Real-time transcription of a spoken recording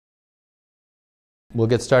We'll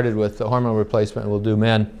get started with the hormone replacement, and we'll do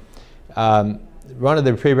men. One of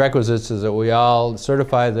the prerequisites is that we all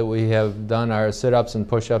certify that we have done our sit-ups and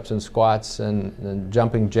push-ups and squats and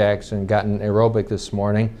jumping jacks and gotten aerobic this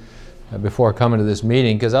morning before coming to this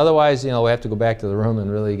meeting, because otherwise, we have to go back to the room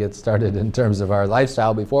and really get started in terms of our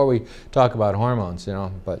lifestyle before we talk about hormones,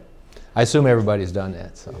 but I assume everybody's done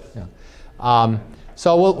that, so yeah.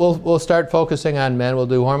 So we'll start focusing on men. We'll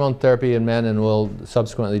do hormone therapy in men, and we'll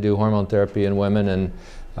subsequently do hormone therapy in women. And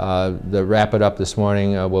to wrap it up this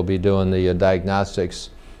morning, we'll be doing the diagnostics.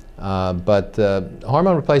 But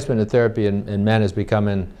hormone replacement and therapy in men has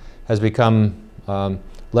become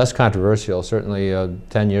less controversial. Certainly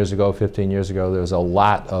 10 years ago, 15 years ago, there was a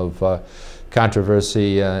lot of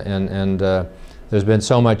controversy, and there's been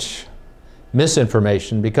so much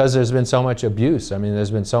misinformation because there's been so much abuse. I mean, there's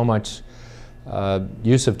been so much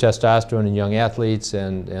use of testosterone in young athletes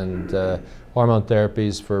and hormone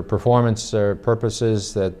therapies for performance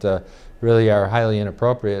purposes that really are highly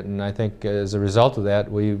inappropriate. And I think as a result of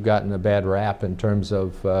that, we've gotten a bad rap in terms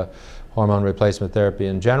of hormone replacement therapy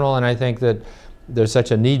in general. And I think that there's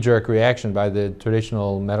such a knee-jerk reaction by the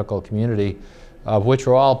traditional medical community, of which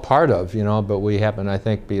we're all part of, but we happen, I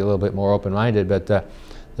think, be a little bit more open-minded. But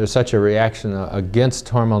there's such a reaction against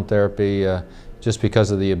hormone therapy just because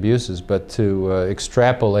of the abuses, but to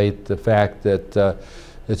extrapolate the fact that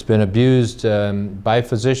it's been abused by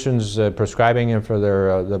physicians prescribing it for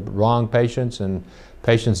the wrong patients and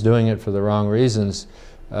patients doing it for the wrong reasons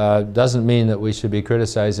doesn't mean that we should be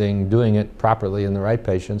criticizing doing it properly in the right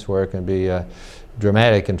patients, where it can be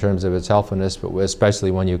dramatic in terms of its helpfulness, but especially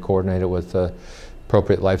when you coordinate it with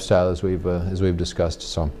appropriate lifestyle, as we've discussed.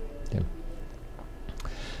 So, yeah.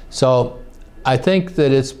 So I think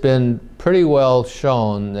that it's been pretty well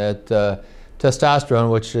shown that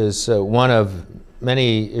testosterone, which is one of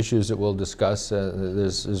many issues that we'll discuss,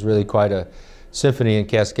 there's really quite a symphony and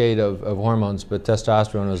cascade of hormones, but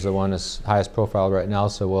testosterone is the one that's highest profile right now,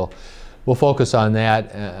 so we'll focus on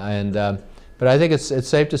that. But I think it's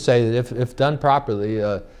safe to say that if done properly,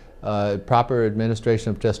 proper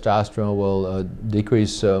administration of testosterone will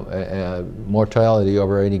decrease mortality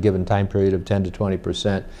over any given time period of 10 to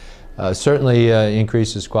 20%. Certainly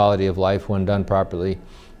increases quality of life when done properly,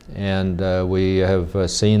 and we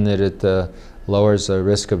have seen that it lowers the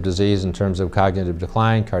risk of disease in terms of cognitive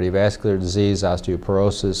decline, cardiovascular disease,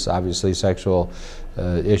 osteoporosis, obviously sexual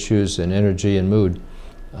issues, and energy and mood.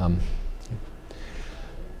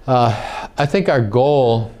 I think our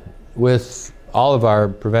goal with all of our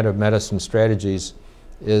preventive medicine strategies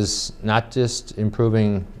is not just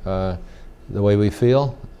improving the way we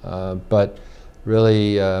feel, but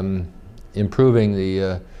really improving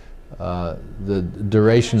the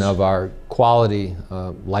duration of our quality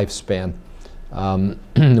lifespan.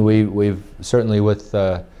 We've certainly, with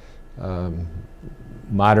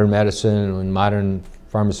modern medicine and modern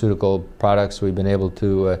pharmaceutical products, we've been able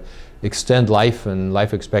to extend life and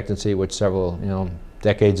life expectancy, which several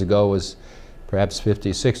decades ago was perhaps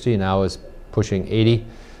 50, 60, now is pushing 80.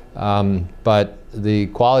 But the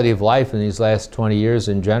quality of life in these last 20 years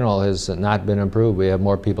in general has not been improved. We have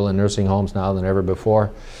more people in nursing homes now than ever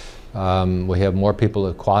before. We have more people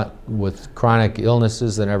with chronic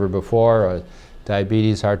illnesses than ever before,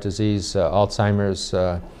 diabetes, heart disease, Alzheimer's,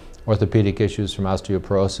 orthopedic issues from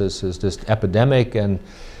osteoporosis is just epidemic. And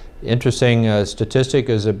interesting statistic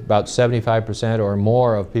is about 75% or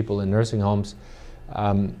more of people in nursing homes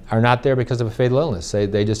are not there because of a fatal illness.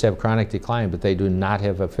 They just have chronic decline, but they do not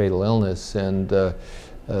have a fatal illness. And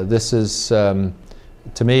this is,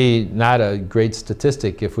 to me, not a great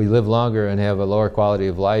statistic. If we live longer and have a lower quality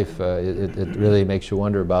of life, it really makes you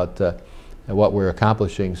wonder about what we're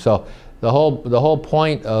accomplishing. So the whole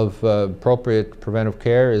point of appropriate preventive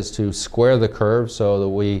care is to square the curve so that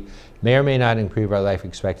we may or may not improve our life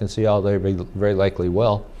expectancy, although they very likely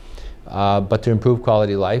will. But to improve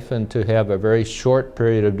quality of life and to have a very short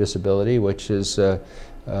period of disability, which is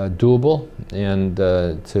doable, and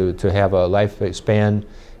to have a lifespan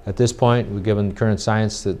at this point, given current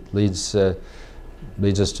science that leads us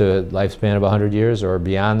to a lifespan of 100 years or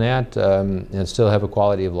beyond that, and still have a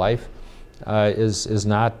quality of life, is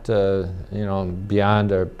not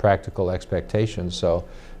beyond our practical expectations. So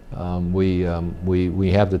we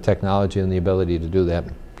have the technology and the ability to do that.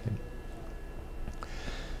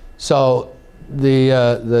 So the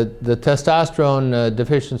testosterone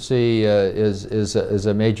deficiency is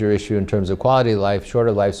a major issue in terms of quality of life,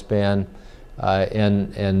 shorter lifespan,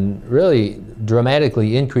 and really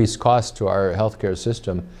dramatically increased costs to our healthcare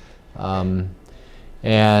system. I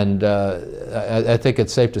think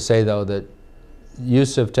it's safe to say, though, that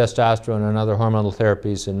use of testosterone and other hormonal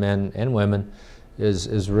therapies in men and women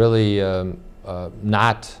is really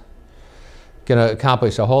not going to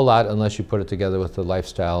accomplish a whole lot unless you put it together with the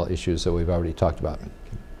lifestyle issues that we've already talked about.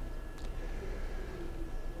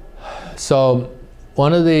 So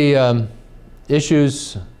one of the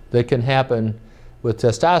issues that can happen with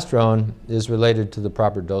testosterone is related to the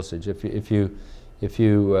proper dosage. If you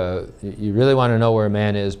really want to know where a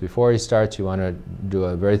man is before he starts, you want to do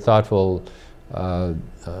a very thoughtful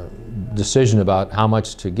decision about how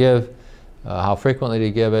much to give, how frequently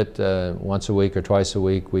to give it, once a week or twice a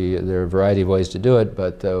week. There are a variety of ways to do it,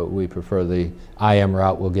 but we prefer the IM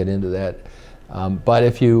route. We'll get into that. But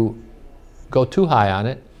if you go too high on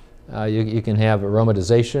it, you can have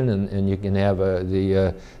aromatization, and you can have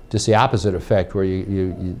just the opposite effect, where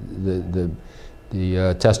the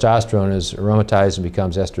testosterone is aromatized and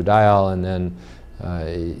becomes estradiol, and then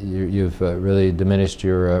you've really diminished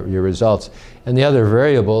your results. And the other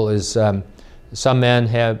variable is some men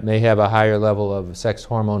may have a higher level of sex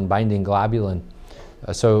hormone binding globulin.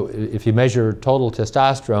 So if you measure total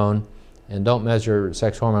testosterone and don't measure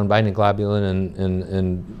sex hormone binding globulin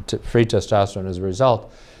and free testosterone as a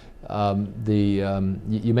result,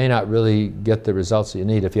 you may not really get the results that you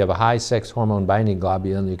need. If you have a high sex hormone binding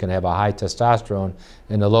globulin, you can have a high testosterone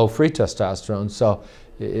and a low free testosterone. So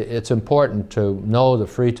it's important to know the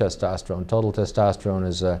free testosterone. Total testosterone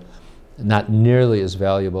is not nearly as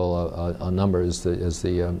valuable a number as the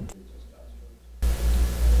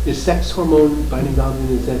Is sex hormone binding globulin,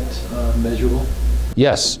 is that measurable?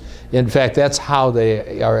 Yes. In fact, that's how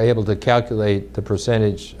they are able to calculate the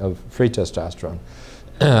percentage of free testosterone.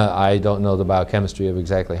 I don't know the biochemistry of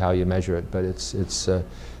exactly how you measure it, but it's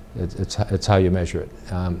how you measure it.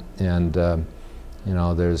 You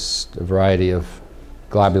know, there's a variety of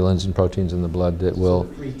globulins and proteins in the blood that will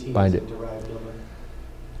bind it.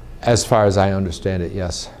 As far as I understand it,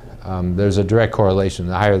 yes. There's a direct correlation.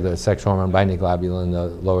 The higher the sex hormone binding globulin, the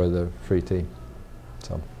lower the free T.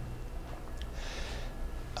 So,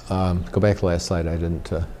 go back to the last slide. I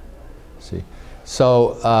didn't see.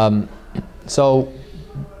 So,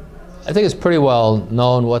 I think it's pretty well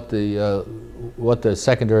known what the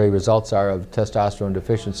secondary results are of testosterone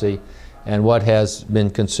deficiency, and what has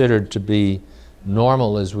been considered to be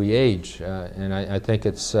normal as we age. And I think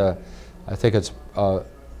it's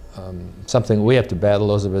something we have to battle,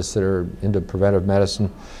 those of us that are into preventive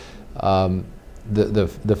medicine.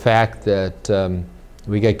 The fact that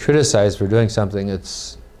we get criticized for doing something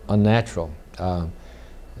that's unnatural.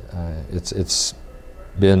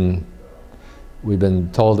 We've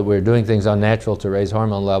been told that we're doing things unnatural to raise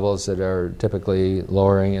hormone levels that are typically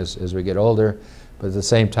lowering as we get older, but at the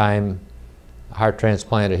same time, heart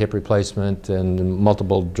transplant, a hip replacement, and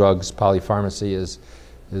multiple drugs, polypharmacy is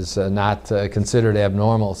not considered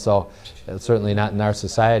abnormal. So certainly not in our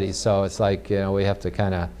society. So it's like, you know, we have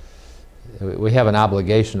to we have an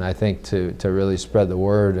obligation, I think, to really spread the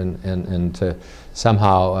word and to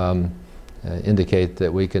somehow indicate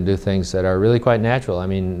that we can do things that are really quite natural. I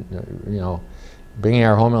mean, you know, bringing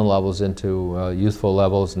our hormone levels into youthful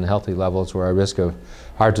levels and healthy levels, where our risk of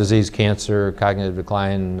heart disease, cancer, cognitive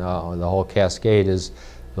decline, the whole cascade is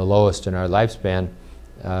the lowest in our lifespan,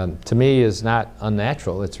 to me is not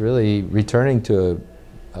unnatural. It's really returning to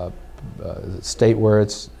a state where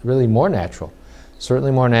it's really more natural,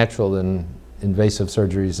 certainly more natural than invasive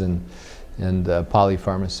surgeries and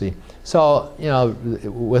polypharmacy. So, you know,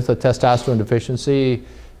 with a testosterone deficiency,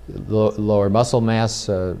 lower muscle mass,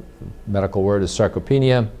 medical word is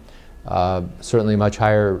sarcopenia, certainly much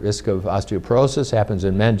higher risk of osteoporosis, happens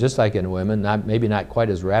in men just like in women, maybe not quite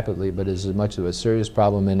as rapidly, but is as much of a serious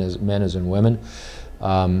problem in men as in women.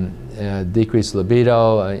 Decreased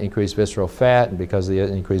libido, increased visceral fat, and because of the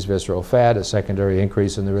increased visceral fat, a secondary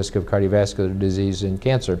increase in the risk of cardiovascular disease and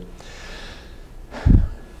cancer.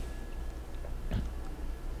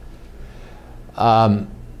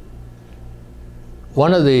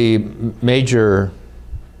 One of the major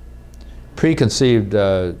preconceived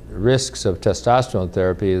risks of testosterone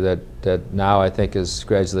therapy that now I think is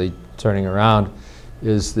gradually turning around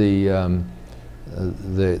is the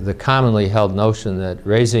commonly held notion that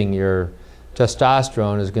raising your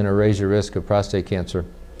testosterone is going to raise your risk of prostate cancer.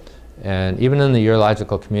 And even in the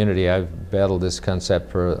urological community, I've battled this concept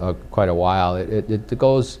for quite a while. It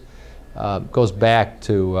goes back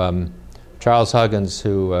to Charles Huggins,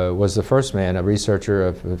 who was the first man, a researcher,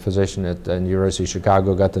 a physician at the University of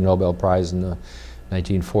Chicago, got the Nobel Prize in the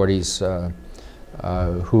 1940s,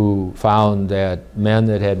 who found that men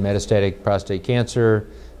that had metastatic prostate cancer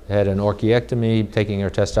had an orchiectomy, taking their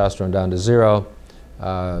testosterone down to 0,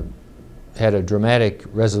 had a dramatic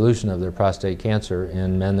resolution of their prostate cancer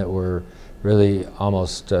in men that were really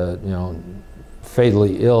almost, you know,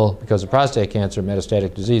 fatally ill because of prostate cancer,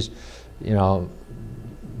 metastatic disease, you know,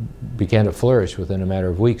 began to flourish within a matter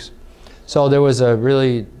of weeks. So there was a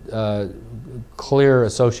really clear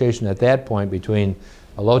association at that point between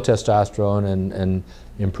a low testosterone and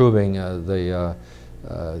improving the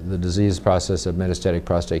disease process of metastatic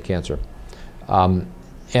prostate cancer.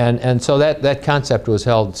 And so that concept was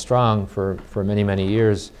held strong for many, many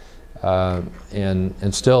years,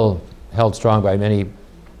 and still held strong by many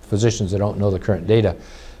physicians that don't know the current data.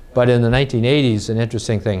 But in the 1980s, an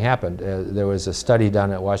interesting thing happened. There was a study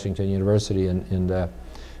done at Washington University in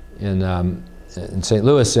St.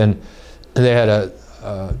 Louis, and they had a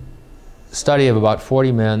study of about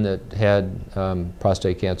 40 men that had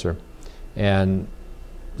prostate cancer. And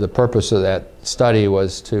the purpose of that study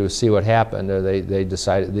was to see what happened. They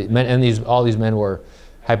decided, and all these men were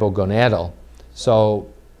hypogonadal.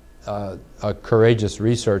 So a courageous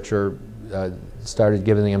researcher started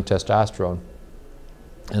giving them testosterone.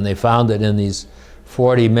 And they found that in these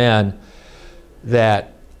 40 men,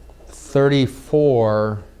 that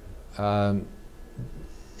 34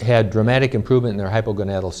 had dramatic improvement in their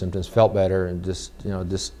hypogonadal symptoms, felt better, and just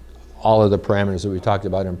all of the parameters that we talked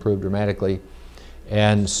about improved dramatically.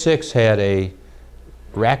 And 6 had a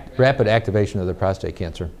rapid activation of the prostate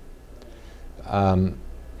cancer. And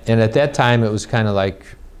at that time, it was kind of like,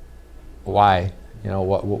 why? You know,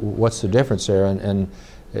 what's the difference there? And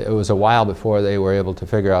it was a while before they were able to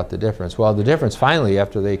figure out the difference. Well, the difference finally,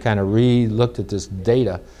 after they kind of re-looked at this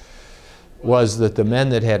data, was that the men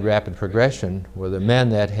that had rapid progression were the men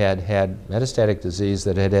that had had metastatic disease,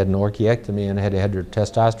 that had had an orchiectomy and had had their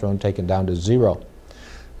testosterone taken down to 0.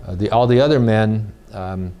 All the other men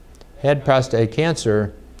had prostate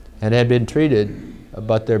cancer and had been treated,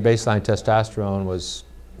 but their baseline testosterone was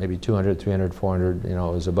maybe 200, 300, 400, you know,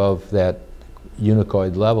 it was above that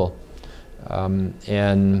unicoid level.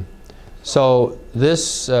 And so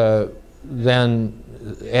this then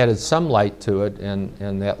added some light to it,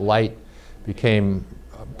 and that light became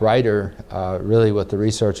brighter really with the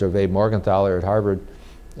research of Abe Morgenthaler at Harvard,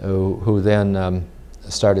 who then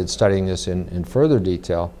started studying this in further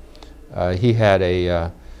detail. He had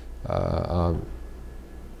a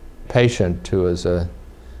patient who was an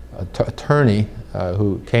attorney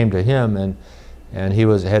who came to him, and he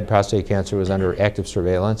had prostate cancer, was under active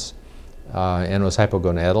surveillance, and was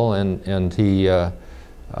hypogonadal, and he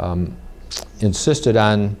insisted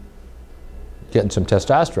on getting some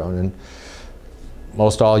testosterone. And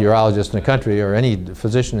most all urologists in the country, or any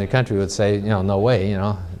physician in the country, would say, you know, no way, you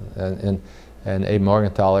know. And Abe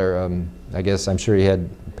Morgenthaler, I guess, I'm sure he had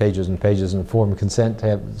pages and pages of informed consent to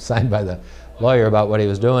have signed by the lawyer about what he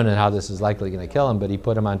was doing and how this is likely going to kill him, but he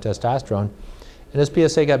put him on testosterone, and his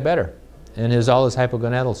PSA got better, and all his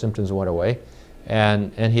hypogonadal symptoms went away,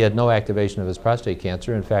 and he had no activation of his prostate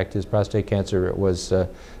cancer. In fact, his prostate cancer was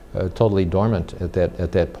totally dormant at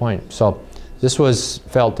that point. So this was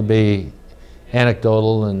felt to be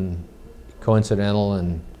anecdotal and coincidental,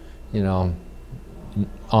 and, you know,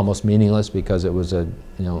 almost meaningless because it was a,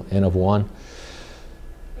 you know, N of 1.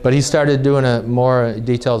 But he started doing a more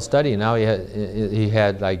detailed study. Now he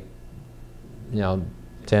had like, you know,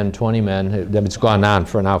 10, 20 men. It's gone on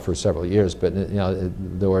for several years, but, you know,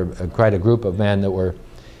 there were quite a group of men that were,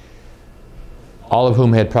 all of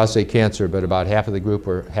whom had prostate cancer, but about half of the group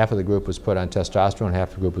was put on testosterone,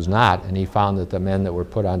 half the group was not. And he found that the men that were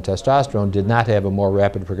put on testosterone did not have a more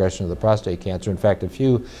rapid progression of the prostate cancer. In fact, a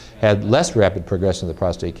few had less rapid progression of the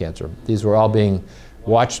prostate cancer. These were all being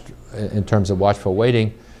watched in terms of watchful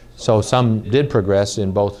waiting. So some did progress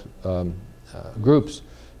in both groups,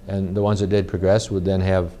 and the ones that did progress would then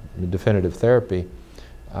have definitive therapy.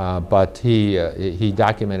 But he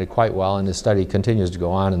documented quite well, and the study continues to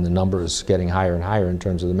go on, and the number is getting higher and higher in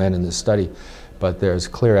terms of the men in this study. But there's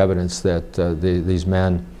clear evidence that these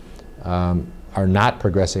men are not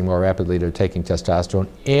progressing more rapidly. They're taking testosterone,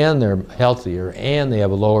 and they're healthier, and they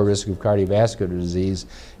have a lower risk of cardiovascular disease,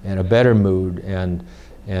 and a better mood,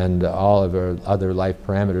 and all of our other life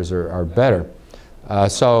parameters are better.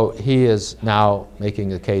 So he is now making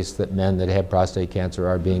the case that men that have prostate cancer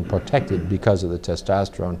are being protected because of the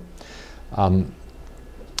testosterone.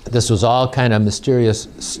 This was all kind of mysterious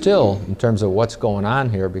still in terms of what's going on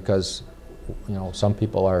here, because, you know, some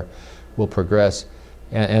people will progress.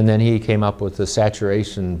 And then he came up with the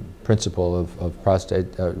saturation principle of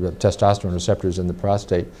prostate testosterone receptors in the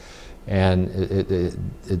prostate. And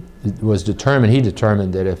it was determined, he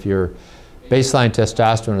determined that if your baseline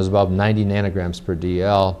testosterone is above 90 nanograms per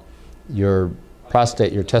DL, your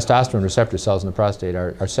testosterone receptor cells in the prostate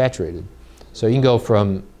are saturated. So you can go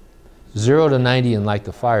from 0 to 90 and light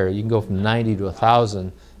the fire. You can go from 90 to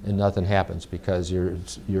 1,000 and nothing happens because you're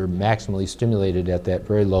maximally stimulated at that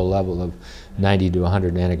very low level of 90 to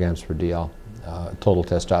 100 nanograms per DL, total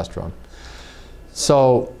testosterone.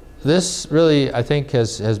 So this really, I think,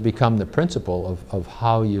 has become the principle of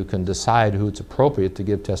how you can decide who it's appropriate to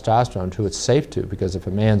give testosterone, who it's safe to, because if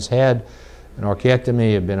a man's had an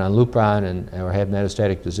orchiectomy, have been on Lupron, or had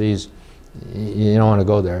metastatic disease, you don't want to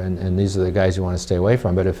go there, and these are the guys you want to stay away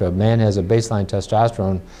from. But if a man has a baseline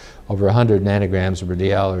testosterone over 100 nanograms per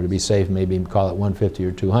DL, or to be safe, maybe call it 150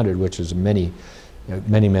 or 200, which is many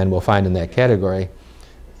men will find in that category,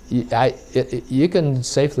 you can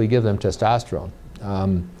safely give them testosterone.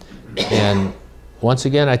 And once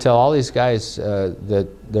again, I tell all these guys that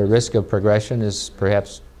their risk of progression is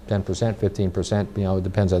perhaps 10%, 15%, it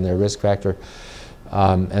depends on their risk factor.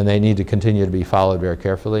 And they need to continue to be followed very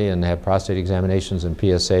carefully and have prostate examinations and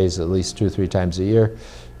PSAs at least 2 or 3 times a year.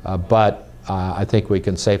 But I think we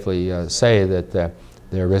can safely say that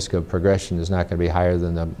their risk of progression is not going to be higher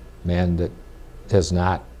than the man that has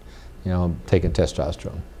not, taken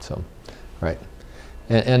testosterone. So, right.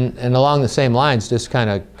 And along the same lines, just kind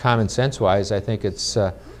of common sense-wise, I think it's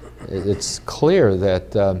clear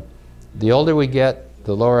that the older we get,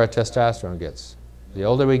 the lower our testosterone gets. The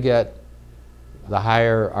older we get, the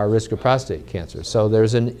higher our risk of prostate cancer. So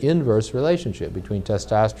there's an inverse relationship between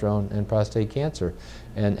testosterone and prostate cancer.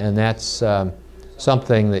 And that's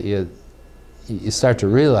something that you start to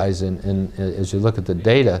realize as you look at the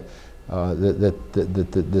data,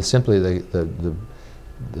 simply the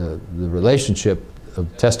relationship of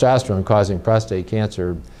testosterone causing prostate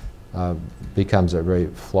cancer becomes a very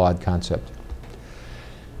flawed concept.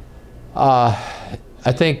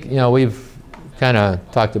 I think, we've kind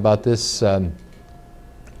of talked about this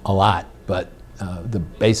a lot, but the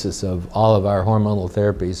basis of all of our hormonal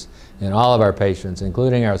therapies in all of our patients,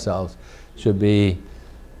 including ourselves, should be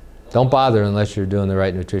don't bother unless you're doing the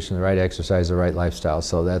right nutrition, the right exercise, the right lifestyle.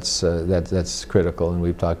 So that's critical, and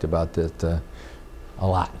we've talked about that a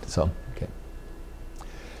lot. So, okay.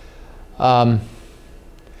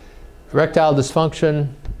 Erectile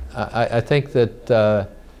dysfunction, I think that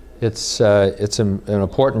it's an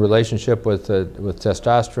important relationship with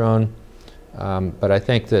testosterone. But I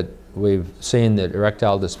think that we've seen that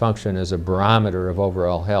erectile dysfunction is a barometer of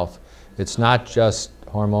overall health. It's not just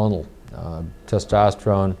hormonal.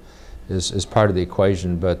 Testosterone is part of the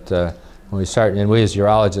equation, but when we start, and we as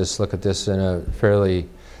urologists look at this in a fairly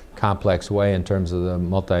complex way in terms of the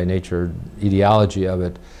multi-nature etiology of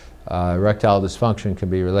it, erectile dysfunction can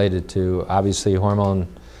be related to, obviously, hormone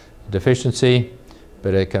deficiency,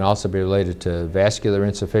 but it can also be related to vascular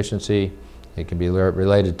insufficiency. It can be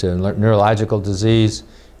related to neurological disease.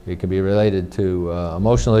 It can be related to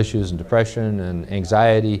emotional issues and depression and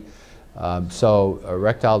anxiety. So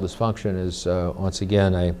erectile dysfunction is, once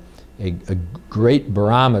again, a great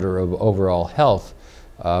barometer of overall health,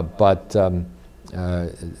 but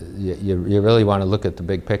you really want to look at the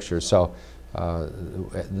big picture. So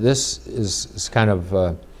this is kind of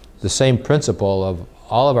the same principle of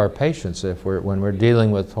all of our patients. When we're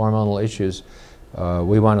dealing with hormonal issues,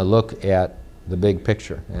 we want to look at the big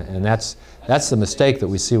picture, and that's the mistake that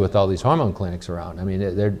we see with all these hormone clinics around. I mean,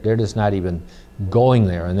 they're just not even going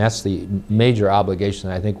there, and that's the major obligation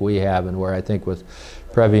I think we have, and where I think with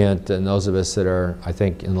Previent and those of us that are, I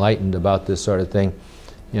think, enlightened about this sort of thing,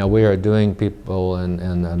 we are doing people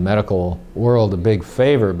and the medical world a big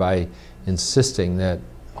favor by insisting that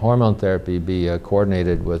hormone therapy be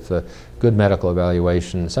coordinated with good medical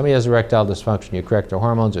evaluation. Somebody has erectile dysfunction, you correct their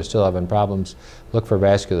hormones, they're still having problems, look for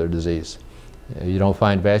vascular disease. You don't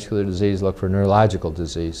find vascular disease, look for neurological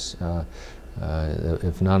disease.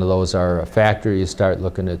 If none of those are a factor, you start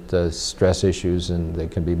looking at stress issues, and they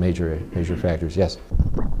can be major factors. Yes?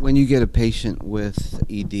 When you get a patient with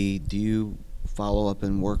ED, do you follow up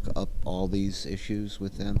and work up all these issues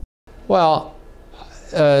with them? Well,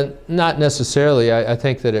 not necessarily. I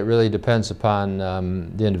think that it really depends upon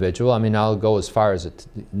the individual. I mean, I'll go as far as it's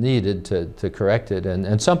needed to correct it,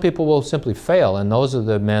 and some people will simply fail, and those are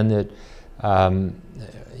the men that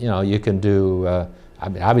you can do. I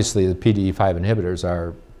mean, obviously the PDE5 inhibitors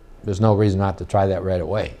there's no reason not to try that right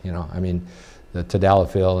away. I mean, the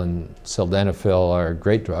tadalafil and sildenafil are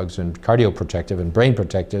great drugs, and cardioprotective and brain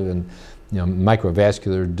protective, and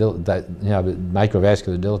microvascular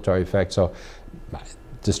dilatory effect. So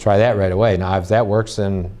just try that right away. Now, if that works,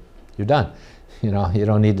 then you're done. You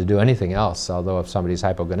don't need to do anything else. Although if somebody's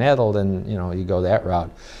hypogonadal, then you go that route.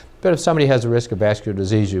 But if somebody has a risk of vascular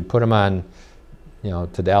disease, you put them on,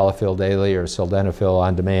 tadalafil daily or sildenafil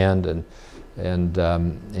on demand, and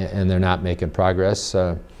they're not making progress.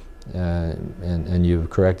 and you've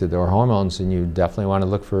corrected their hormones, and you definitely want to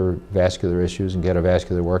look for vascular issues and get a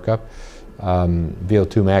vascular workup.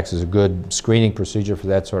 VO2 max is a good screening procedure for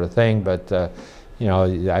that sort of thing, but you know,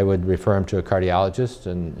 I would refer them to a cardiologist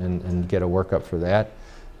and get a workup for that.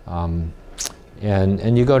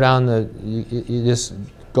 And you go down you just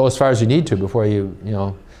go as far as you need to before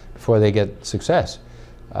before they get success.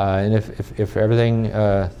 And if everything,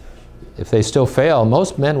 if they still fail,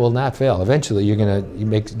 most men will not fail. Eventually, you're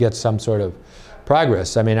going to get some sort of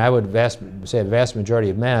progress. I mean, I would say a vast majority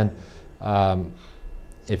of men,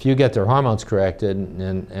 if you get their hormones corrected,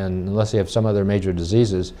 and unless they have some other major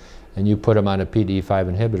diseases, and you put them on a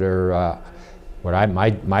PDE5 inhibitor,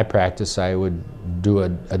 my practice, I would do a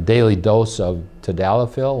daily dose of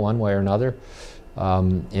tadalafil, one way or another,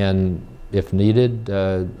 and if needed,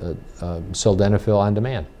 sildenafil on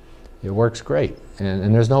demand. It works great,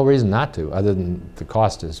 and there's no reason not to, other than the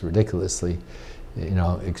cost is ridiculously,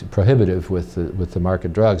 prohibitive with the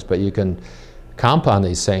market drugs. But you can compound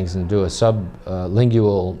these things and do a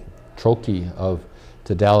sublingual troche of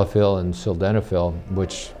tadalafil and sildenafil,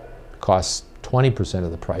 which costs 20% of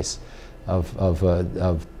the price of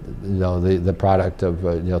the product of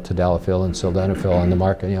tadalafil and sildenafil on the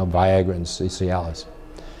market. Viagra and Cialis.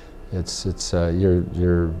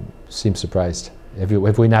 You seem surprised. Have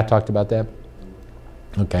we not talked about that?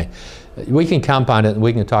 Okay, we can compound it, and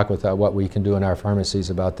we can talk with what we can do in our pharmacies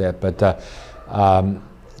about that. But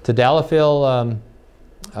tadalafil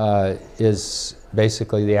is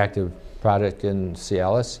basically the active product in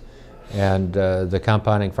Cialis, and the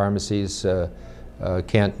compounding pharmacies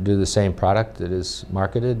can't do the same product that is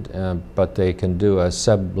marketed, but they can do a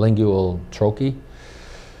sublingual troche,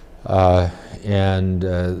 and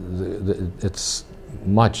it's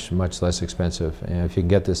much less expensive. And if you can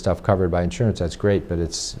get this stuff covered by insurance, that's great, but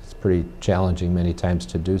it's pretty challenging many times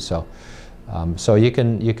to do so. So you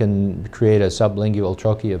can create a sublingual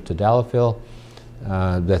troche of tadalafil.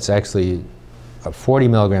 That's actually a 40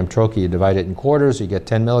 milligram troche. You divide it in quarters, you get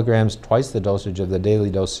 10 milligrams, twice the dosage of the daily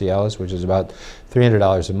dose Cialis, which is about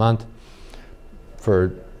 $300 a month,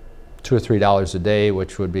 for $2 or $3 a day,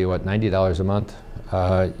 which would be what, $90 a month.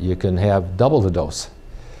 You can have double the dose.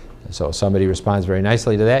 So if somebody responds very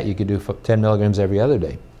nicely to that, you could do 10 milligrams every other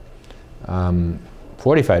day.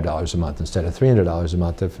 $45 a month instead of $300 a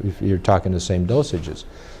month if you're talking the same dosages.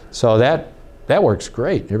 So that works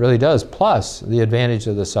great. It really does. Plus the advantage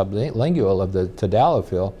of the sublingual of the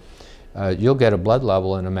tadalafil, you'll get a blood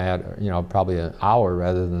level in a matter, probably an hour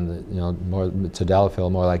rather than more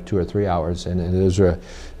tadalafil, more like 2 or 3 hours. And there's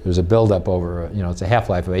a buildup over, it's a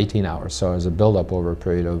half-life of 18 hours. So there's a buildup over a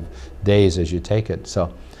period of days as you take it.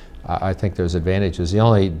 So I think there's advantages. The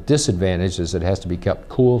only disadvantage is it has to be kept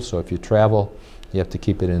cool. So if you travel, you have to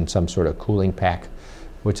keep it in some sort of cooling pack,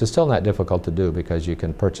 which is still not difficult to do because you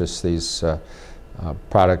can purchase these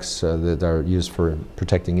products that are used for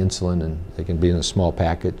protecting insulin, and they can be in a small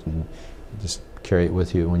packet and just carry it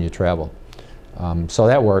with you when you travel. So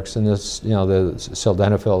that works, and this, the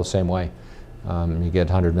sildenafil the same way. You get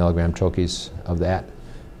 100 milligram troches of that,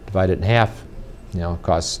 divide it in half. It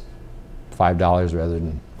costs $5 rather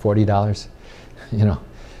than $40.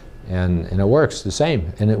 And it works the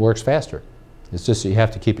same, and it works faster. It's just that you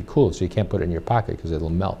have to keep it cool, so you can't put it in your pocket because it'll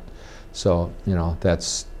melt. So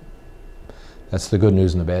that's the good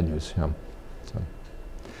news and the bad news.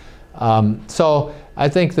 So I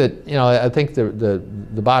think that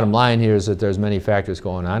the bottom line here is that there's many factors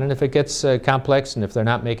going on, and if it gets complex, and if they're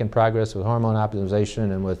not making progress with hormone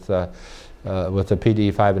optimization and with the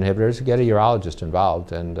PDE5 inhibitors, get a urologist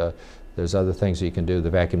involved. And there's other things that you can do. The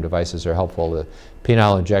vacuum devices are helpful. The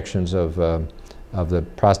penile injections of the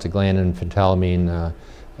prostaglandin, phentolamine,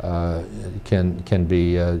 can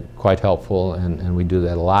be quite helpful, and we do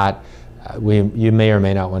that a lot. You may or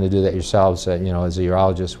may not want to do that yourselves. As a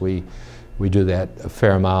urologist, we do that a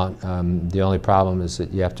fair amount. The only problem is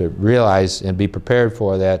that you have to realize and be prepared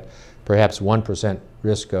for that perhaps 1%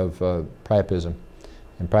 risk of priapism.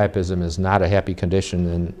 And priapism is not a happy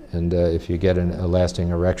condition, and if you get a lasting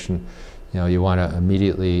erection, you want to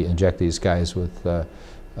immediately inject these guys with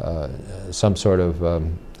some sort of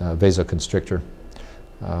vasoconstrictor,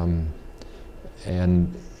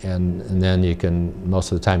 and then you can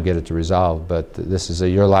most of the time get it to resolve. But this is a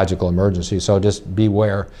urological emergency, so just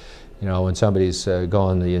beware. When somebody's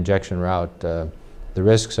going the injection route, the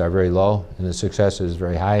risks are very low and the success is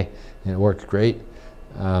very high, and it works great.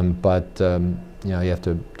 But you have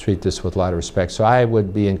to treat this with a lot of respect. So I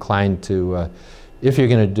would be inclined to, if you're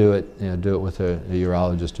going to do it, do it with a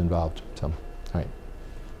urologist involved. So, all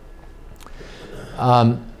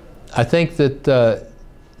right. I think that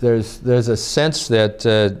there's a sense that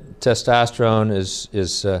testosterone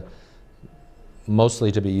is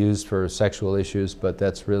mostly to be used for sexual issues, but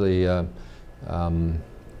that's really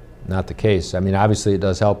not the case. I mean, obviously it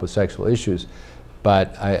does help with sexual issues,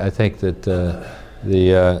 but I think that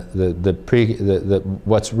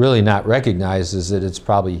what's really not recognized is that it's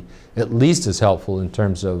probably at least as helpful in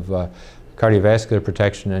terms of cardiovascular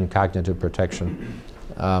protection and cognitive protection.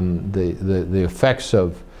 The effects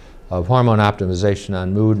of hormone optimization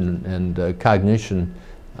on mood and cognition,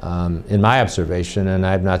 in my observation, and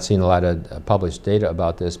I've not seen a lot of published data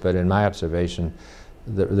about this, but in my observation,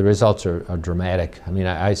 the results are dramatic. I mean,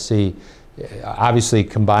 I see, obviously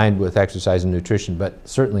combined with exercise and nutrition, but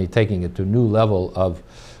certainly taking it to a new level of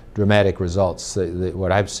dramatic results.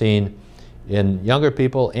 What I've seen in younger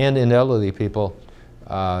people and in elderly people,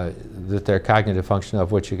 that their cognitive function,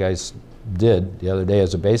 of which you guys did the other day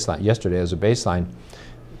as a baseline, yesterday as a baseline,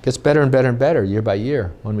 gets better and better and better year by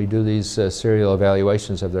year when we do these serial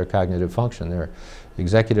evaluations of their cognitive function, their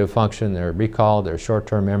executive function, their recall, their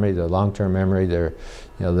short-term memory, their long-term memory, their,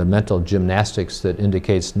 the mental gymnastics that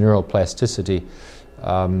indicates neuroplasticity.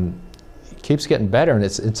 Keeps getting better, and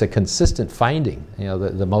it's a consistent finding.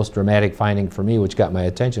 The most dramatic finding for me, which got my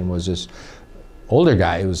attention, was this older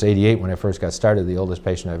guy who was 88 when I first got started, the oldest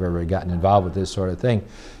patient I've ever gotten involved with this sort of thing,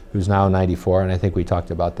 who's now 94, and I think we talked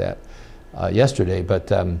about that yesterday. But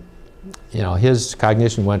his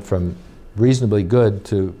cognition went from reasonably good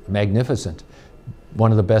to magnificent,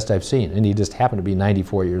 one of the best I've seen, and he just happened to be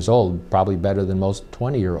 94 years old, probably better than most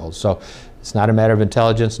 20-year-olds. So it's not a matter of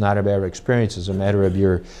intelligence, not a matter of experience, it's a matter of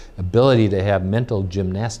your ability to have mental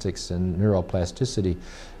gymnastics and neuroplasticity,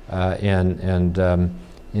 the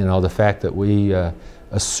fact that we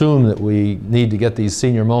assume that we need to get these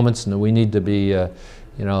senior moments and that we need to be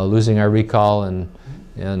losing our recall and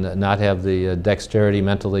not have the dexterity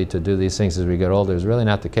mentally to do these things as we get older is really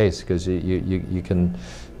not the case, because you can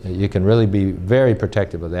really be very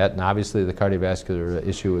protective of that, and obviously the cardiovascular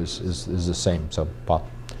issue is the same. So, Paul.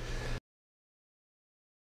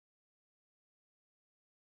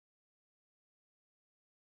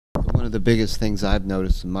 One of the biggest things I've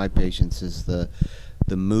noticed in my patients is the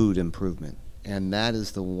mood improvement, and that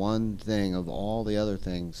is the one thing of all the other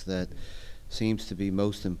things that seems to be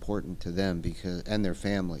most important to them, and their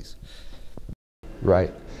families.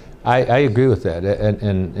 Right. I agree with that,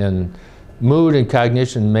 and mood and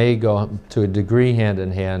cognition may go to a degree hand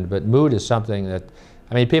in hand, but mood is something that,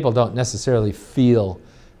 I mean, people don't necessarily feel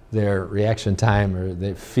their reaction time or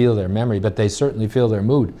they feel their memory, but they certainly feel their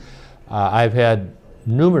mood. I've had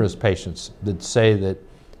numerous patients that say that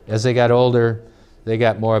as they got older, they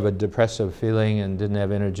got more of a depressive feeling and didn't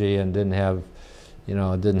have energy and didn't have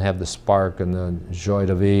the spark and the joie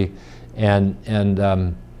de vivre,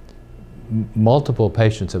 and multiple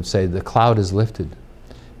patients have said the cloud is lifted,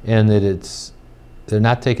 and that they're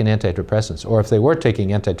not taking antidepressants, or if they were taking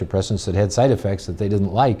antidepressants that had side effects that they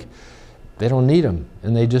didn't like, they don't need them,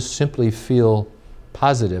 and they just simply feel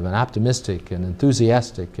positive and optimistic and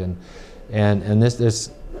enthusiastic, and this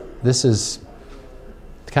is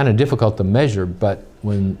kind of difficult to measure, but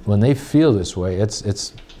when they feel this way,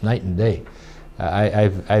 it's night and day.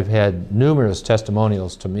 I've had numerous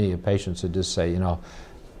testimonials to me of patients who just say,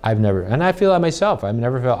 I've never, and I feel that myself, I'm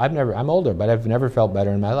older, but I've never felt better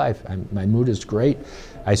in my life. My mood is great.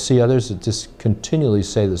 I see others that just continually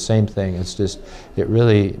say the same thing. It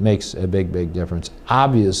really makes a big, big difference.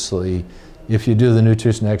 Obviously, if you do the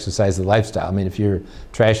nutrition, exercise, the lifestyle, I mean, if you're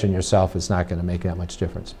trashing yourself, it's not going to make that much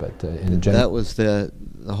difference. But in general, that was the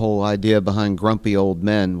whole idea behind grumpy old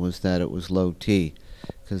men, was that it was low T,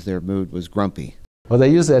 because their mood was grumpy. Well, they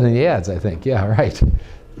use that in the ads, I think. Yeah, right.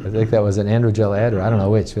 I think that was an Androgel ad, or I don't know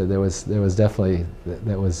which. But there was definitely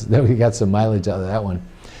we got some mileage out of that one.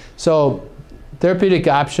 So therapeutic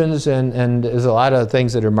options, and there's a lot of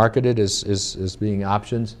things that are marketed as being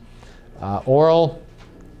options. Oral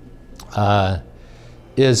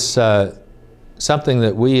is something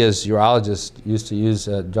that we as urologists used to use,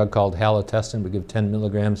 a drug called halotestin. We give 10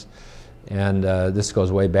 milligrams, and this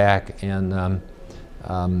goes way back, and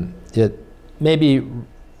it maybe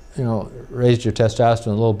raised your testosterone a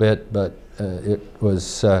little bit, but it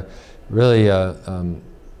was really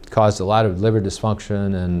caused a lot of liver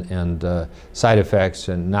dysfunction and side effects,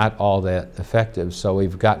 and not all that effective. So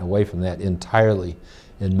we've gotten away from that entirely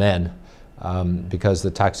in men, because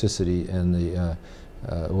the toxicity and the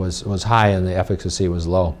was high and the efficacy was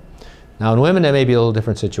low. Now in women, that may be a little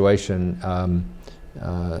different situation.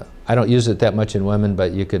 I don't use it that much in women,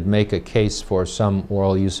 but you could make a case for some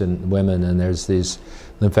oral use in women, and there's these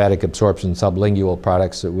lymphatic absorption sublingual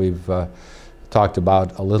products that we've talked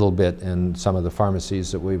about a little bit in some of the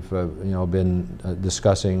pharmacies that we've been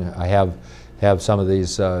discussing. I have some of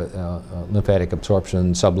these lymphatic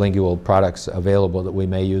absorption sublingual products available that we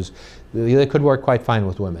may use. They could work quite fine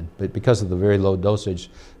with women, but because of the very low dosage,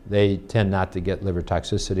 they tend not to get liver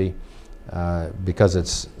toxicity. Because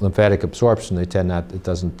it's lymphatic absorption, they tend not,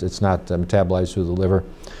 it's not metabolized through the liver.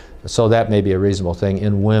 So that may be a reasonable thing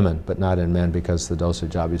in women, but not in men, because the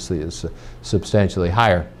dosage obviously is substantially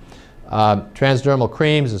higher. Transdermal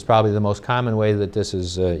creams is probably the most common way that this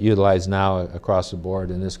is utilized now across the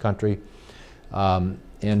board in this country. Androgel,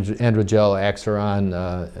 Axiron,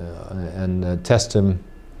 and Testim.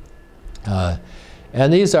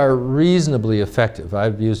 And these are reasonably effective.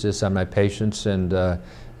 I've used this on my patients, and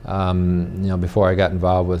before I got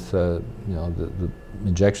involved with the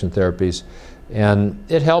injection therapies, and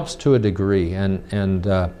it helps to a degree. And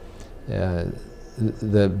the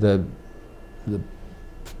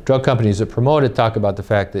drug companies that promote it talk about the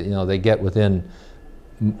fact that they get within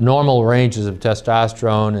normal ranges of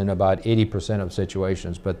testosterone in about 80% of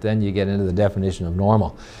situations, but then you get into the definition of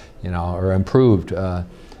normal, or improved.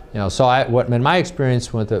 So in my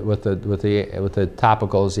experience with the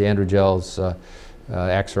topicals, the androgels,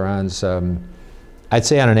 Axirons, I'd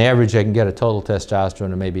say on an average I can get a total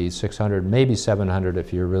testosterone of maybe 600, maybe 700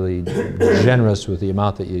 if you're really generous with the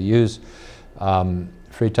amount that you use.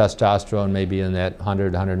 Free testosterone maybe in that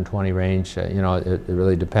 100, 120 range. It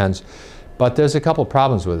really depends. But there's a couple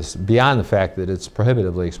problems with this, beyond the fact that it's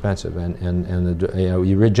prohibitively expensive, and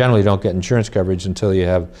you generally don't get insurance coverage until you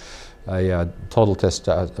have a total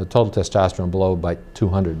testosterone below by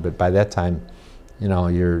 200. But by that time,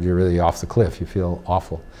 you're really off the cliff. You feel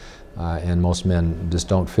awful, and most men just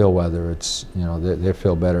don't feel whether it's they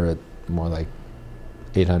feel better at more like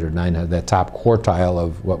 800, 900, that top quartile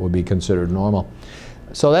of what would be considered normal.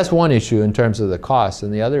 So that's one issue in terms of the cost,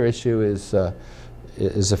 and the other issue is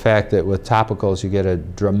the fact that with topicals you get a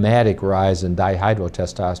dramatic rise in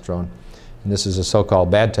dihydrotestosterone, and this is a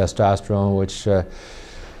so-called bad testosterone, which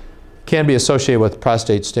can be associated with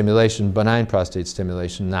prostate stimulation, benign prostate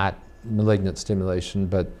stimulation, not malignant stimulation,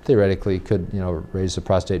 but theoretically could raise the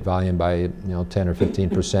prostate volume by 10 or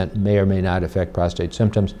 15%, may or may not affect prostate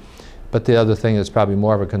symptoms. But the other thing that's probably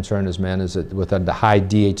more of a concern as men is that with the high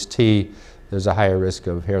DHT, there's a higher risk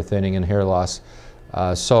of hair thinning and hair loss.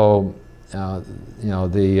 That's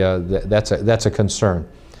a concern.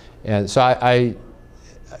 And so I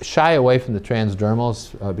shy away from the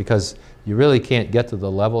transdermals because you really can't get to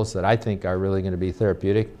the levels that I think are really going to be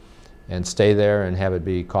therapeutic and stay there and have it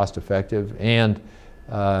be cost effective. And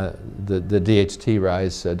the DHT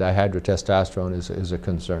rise, dihydrotestosterone, is a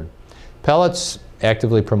concern. Pellets,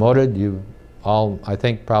 actively promoted. You've all, I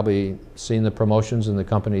think, probably seen the promotions in the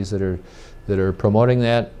companies that are promoting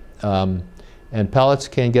that. And pellets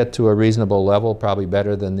can get to a reasonable level, probably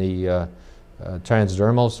better than the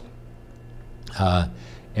transdermals.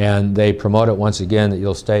 And they promote it once again that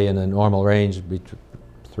you'll stay in a normal range,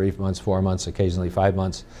 3 months, 4 months, occasionally 5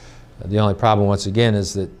 months. The only problem once again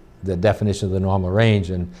is that the definition of the normal range,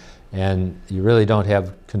 and you really don't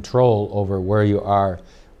have control over where you are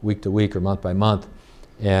week to week or month by month.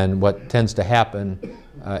 And what tends to happen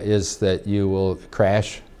is that you will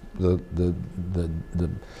crash. The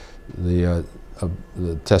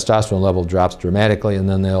testosterone level drops dramatically, and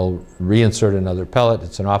then they'll reinsert another pellet.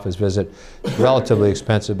 It's an office visit, relatively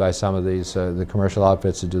expensive by some of these the commercial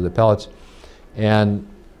outfits that do the pellets. And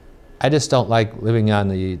I just don't like living on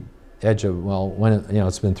the edge of, well, when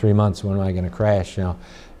it's been 3 months, when am I going to crash? And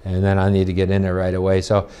then I need to get in there right away.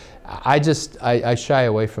 So I shy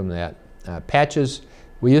away from that. Patches,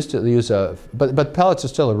 we used to use but pellets are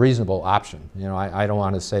still a reasonable option. I don't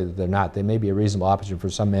want to say that they're not. They may be a reasonable option for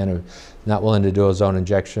some man who's not willing to do his own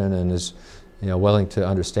injection and is, willing to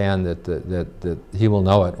understand that he will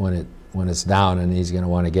know it when it's down, and he's going to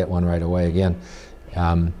want to get one right away again.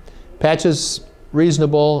 Patches,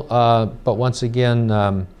 reasonable, but once again,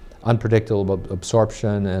 unpredictable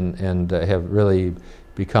absorption and have really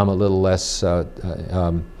become a little less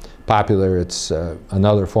popular. It's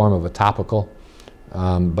another form of a topical.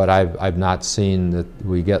 But I've not seen that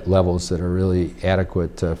we get levels that are really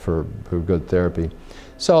adequate for good therapy.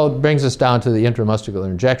 So it brings us down to the intramuscular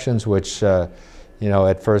injections, which,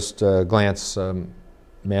 at first glance,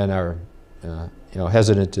 men are,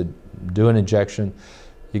 hesitant to do an injection.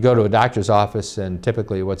 You go to a doctor's office, and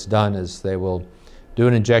typically what's done is they will do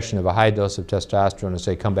an injection of a high dose of testosterone and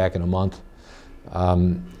say, come back in a month.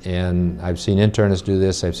 And I've seen internists do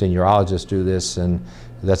this, I've seen urologists do this, and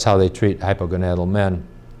that's how they treat hypogonadal men.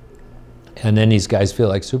 And then these guys feel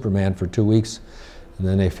like Superman for 2 weeks, and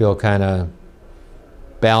then they feel kind of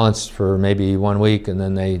balanced for maybe 1 week, and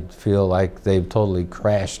then they feel like they've totally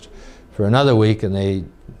crashed for another week, and they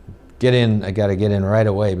get in, I got to get in right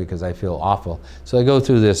away because I feel awful. So I go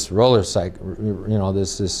through this roller cycle,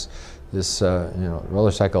 this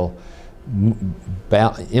roller cycle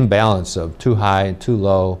imbalance of too high and too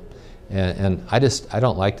low, and I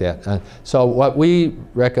don't like that. So what we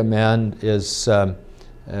recommend is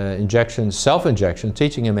injection, self-injection,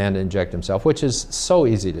 teaching a man to inject himself, which is so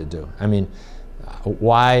easy to do. I mean,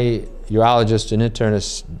 why urologists and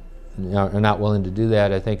internists are not willing to do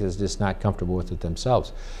that, I think, is just not comfortable with it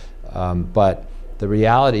themselves. But the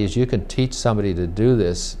reality is you can teach somebody to do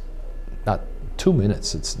this not 2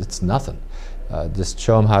 minutes. It's nothing. Just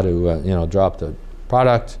show them how to draw up the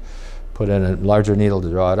product, put in a larger needle to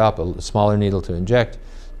draw it up, a smaller needle to inject,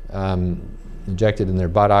 inject it in their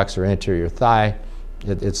buttocks or anterior thigh.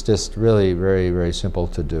 It's just really very, very simple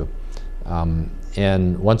to do.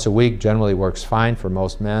 And once a week generally works fine for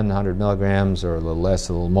most men, 100 milligrams or a little less,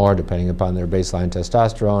 a little more, depending upon their baseline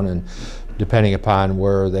testosterone and depending upon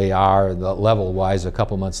where they are level-wise a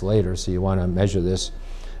couple months later, so you want to measure this.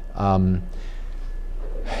 And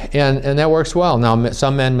that works well. Now,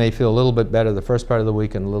 some men may feel a little bit better the first part of the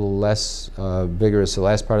week and a little less vigorous the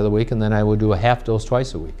last part of the week, and then I would do a half dose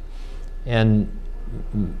twice a week. And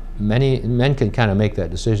many men can kind of make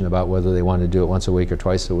that decision about whether they want to do it once a week or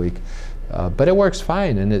twice a week. But it works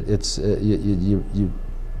fine, and you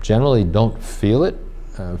generally don't feel it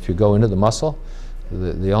if you go into the muscle.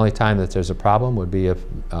 The only time that there's a problem would be if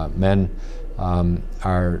men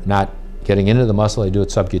are not getting into the muscle. They do it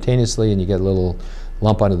subcutaneously, and you get a little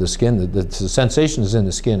lump under the skin. The sensation is in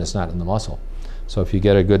the skin, it's not in the muscle. So if you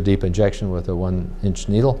get a good deep injection with a 1-inch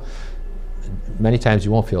needle, many times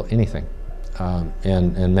you won't feel anything.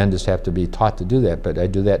 And men just have to be taught to do that. But I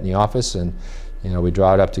do that in the office, and we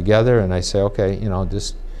draw it up together, and I say, okay,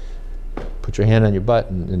 just put your hand on your butt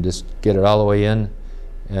and just get it all the way in.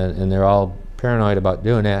 And they're all paranoid about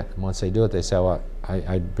doing that. And once they do it, they say, well,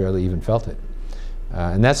 I barely even felt it.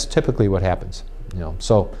 And that's typically what happens.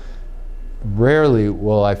 So rarely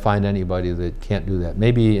will I find anybody that can't do that.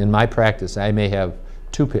 Maybe in my practice, I may have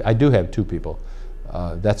I do have 2 people.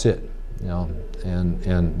 That's it.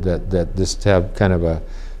 And that just have kind of a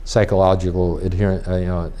psychological adherent,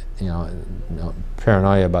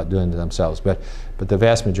 paranoia about doing it themselves. But the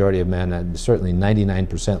vast majority of men, certainly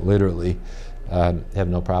 99% literally, have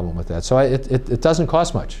no problem with that. So it doesn't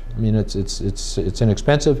cost much. I mean, it's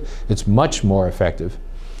inexpensive. It's much more effective,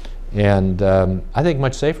 and I think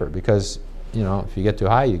much safer because if you get too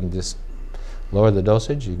high, you can just lower the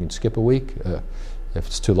dosage. You can skip a week. If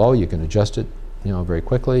it's too low, you can adjust it very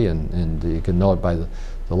quickly, and you can know it by the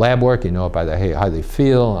lab work. You know it by how they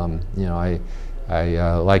feel.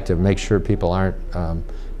 I like to make sure people aren't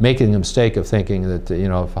making the mistake of thinking that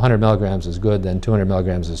if 100 milligrams is good, then 200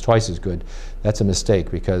 milligrams is twice as good. That's a mistake,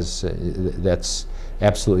 because that's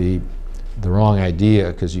absolutely the wrong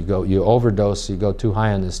idea, because you overdose, you go too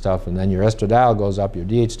high on this stuff, and then your estradiol goes up, your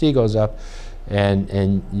DHT goes up,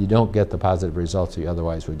 and you don't get the positive results you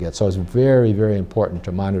otherwise would get. So it's very, very important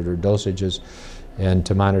to monitor dosages and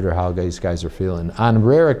to monitor how these guys are feeling. On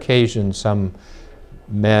rare occasions, some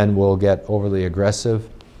men will get overly aggressive.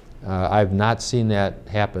 I've not seen that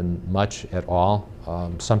happen much at all.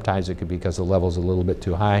 Sometimes it could be because the level's a little bit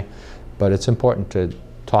too high, but it's important to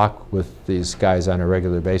talk with these guys on a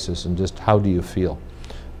regular basis and just, how do you feel?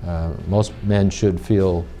 Most men should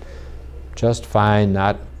feel just fine,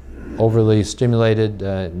 not overly stimulated.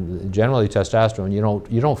 Generally, testosterone,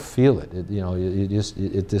 you don't feel it.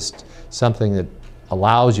 It's just something that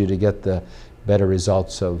allows you to get the better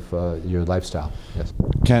results of your lifestyle. Yes.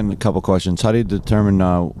 Ken, a couple questions. How do you determine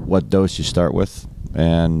what dose you start with,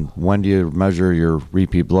 and when do you measure your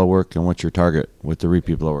repeat blood work, and what's your target with the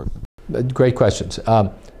repeat blood work? Great questions.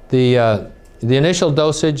 The initial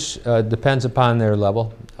dosage depends upon their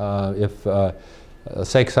level. If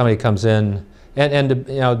say somebody comes in, and it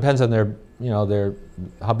depends on their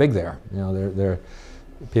how big they are. They're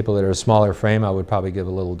people that are a smaller frame, I would probably give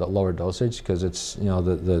a little lower dosage, because it's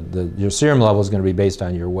your serum level is going to be based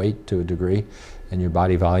on your weight to a degree, and your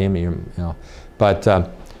body volume. But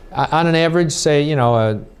on an average, say a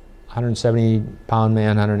 170-pound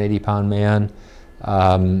man, 180-pound man,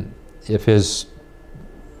 if his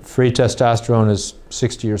free testosterone is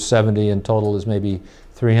 60 or 70 and total is maybe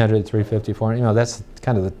 300, 350, 400, that's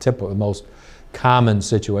kind of the tip of the most common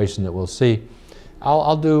situation that we'll see.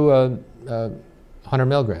 I'll do 100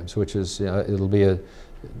 milligrams, which is, it'll be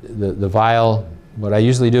the vial. What I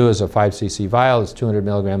usually do is a 5 cc vial. It's 200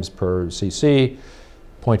 milligrams per cc.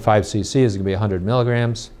 0.5 cc is going to be 100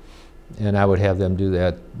 milligrams. And I would have them do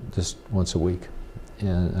that just once a week.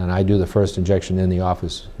 and I do the first injection in the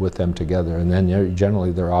office with them together, and then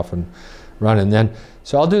generally they're off and running. Then,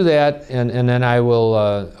 so I'll do that, and then I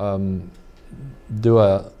will do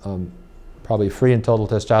a probably free and total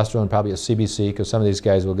testosterone, probably a CBC, because some of these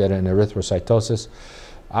guys will get an erythrocytosis.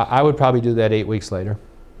 I would probably do that 8 weeks later.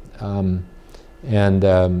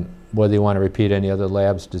 Whether you want to repeat any other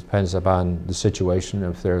labs depends upon the situation.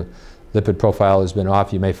 If their lipid profile has been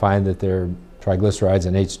off, you may find that their triglycerides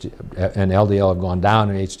and LDL have gone down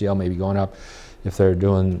and HDL may be going up if they're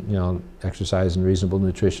doing, you know, exercise and reasonable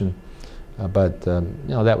nutrition. You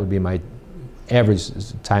know, that would be my average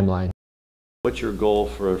timeline. What's your goal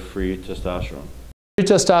for free testosterone? Free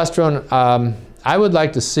testosterone, I would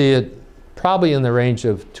like to see it probably in the range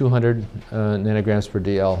of 200 nanograms per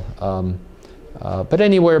DL. But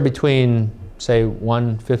anywhere between, say,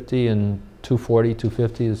 150 and 240,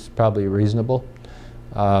 250 is probably reasonable.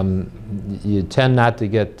 You tend not to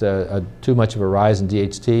get too much of a rise in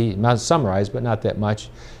DHT, not some rise, but not that much.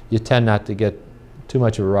 You tend not to get too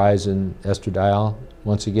much of a rise in estradiol.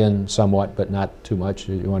 Once again, somewhat, but not too much.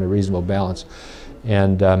 You want a reasonable balance.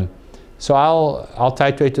 And so I'll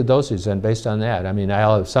titrate the dosage then based on that. I mean,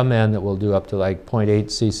 I'll have some men that will do up to like 0.8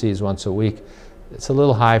 cc's once a week. It's a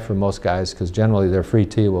little high for most guys because generally their free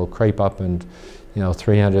T will creep up and, you know,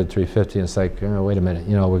 300, 350. And it's like, oh, wait a minute,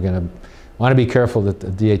 you know, we're going to want to be careful that the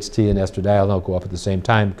DHT and estradiol don't go up at the same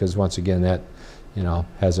time because once again that, you know,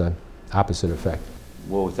 has an opposite effect.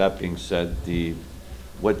 Well, with that being said,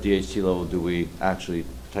 what DHT level do we actually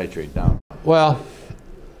titrate down? Well,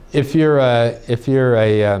 if you're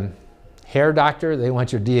a hair doctor, they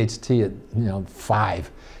want your DHT at, you know,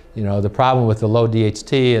 5. You know, the problem with the low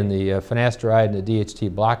DHT and the finasteride and the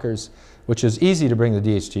DHT blockers, which is easy to bring the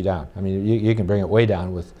DHT down. I mean, you can bring it way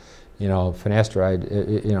down with, you know,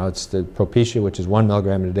 finasteride. You know, it's the Propecia, which is 1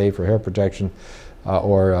 milligram a day for hair protection,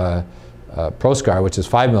 or Proscar, which is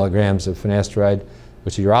 5 milligrams of finasteride,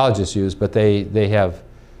 which urologists use, but they have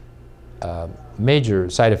major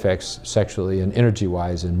side effects sexually and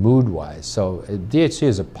energy-wise and mood-wise. So DHT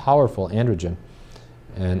is a powerful androgen.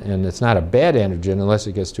 And it's not a bad androgen unless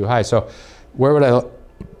it gets too high. So where would I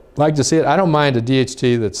like to see it? I don't mind a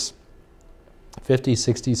DHT that's 50,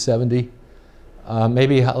 60, 70,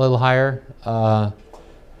 maybe a little higher.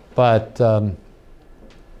 But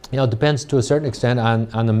you know, it depends to a certain extent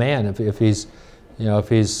on the man. If he's, you know, if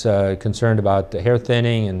he's concerned about the hair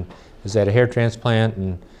thinning and is that a hair transplant,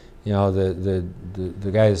 and you know,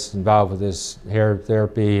 the guy that's involved with this hair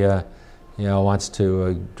therapy, you know, wants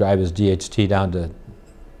to drive his DHT down to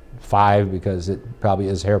 5 because it probably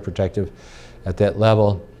is hair protective at that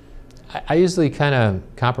level. I usually kind of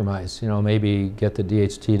compromise, you know, maybe get the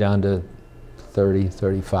DHT down to 30,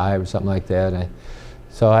 35 or something like that.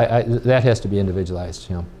 So that has to be individualized,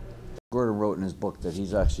 you know. Gordon wrote in his book that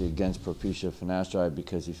he's actually against Propecia finasteride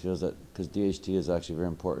because he feels that because DHT is actually very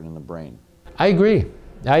important in the brain. I agree,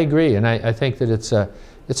 and I think that it's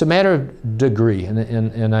a matter of degree,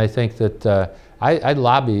 and I think that I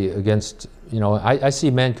lobby against, you know, I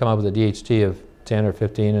see men come up with a DHT of 10 or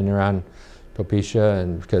 15 and they're on Propecia,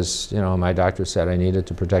 and because, you know, my doctor said I needed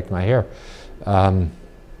to protect my hair.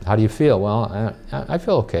 How do you feel? Well, I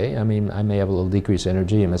feel okay. I mean, I may have a little decreased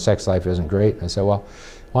energy and my sex life isn't great. And I said, well,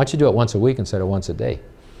 why don't you do it once a week instead of once a day?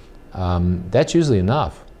 That's usually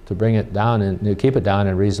enough to bring it down and to keep it down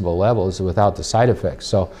in reasonable levels without the side effects.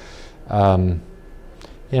 So,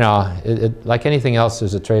 you know, like anything else,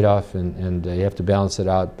 there's a trade-off, and you have to balance it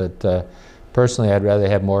out. But personally, I'd rather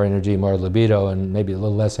have more energy, more libido, and maybe a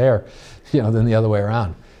little less hair, you know, than the other way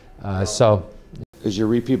around. So, is your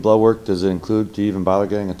repeat blood work, does it include, do you even bother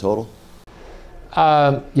getting a total?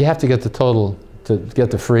 You have to get the total to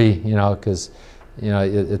get the free, you know, because, you know,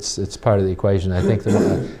 it's part of the equation. I think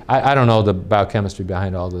I don't know the biochemistry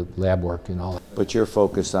behind all the lab work and all that. But your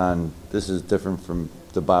focus on, this is different from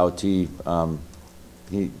the Bio-T.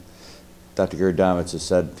 Dr. Gerdovitz has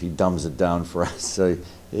said he dumbs it down for us. So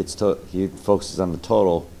he focuses on the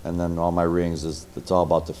total, and then all my readings it's all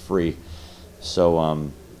about the free.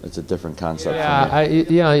 So it's a different concept. Yeah,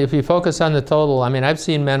 you know, if you focus on the total, I mean, I've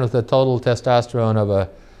seen men with a total testosterone of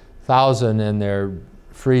 1,000 and their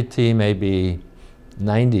free T may be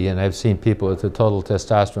 90, and I've seen people with a total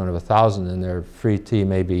testosterone of 1,000 and their free T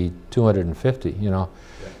may be 250. You know,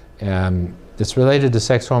 it's related to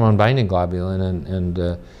sex hormone binding globulin,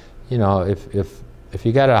 and you know, if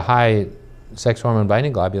you got a high sex hormone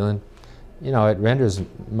binding globulin, you know, it renders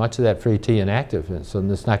much of that free T inactive, and so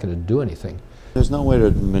it's not going to do anything. There's no way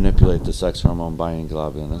to manipulate the sex hormone binding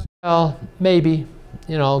globulin. Well, maybe.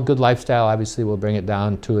 You know, good lifestyle obviously will bring it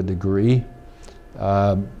down to a degree,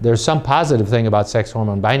 There's some positive thing about sex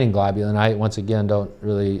hormone binding globulin. I, once again, don't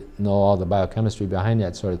really know all the biochemistry behind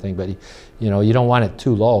that sort of thing, but you know, you don't want it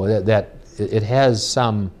too low. It has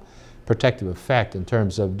some protective effect in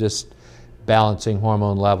terms of just balancing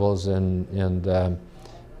hormone levels and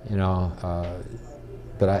you know,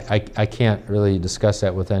 but I can't really discuss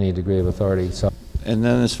that with any degree of authority. So. And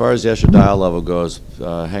then as far as the estradiol level goes,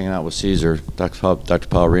 hanging out with Caesar, Dr.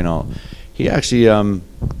 Pellerino, he actually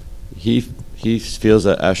he feels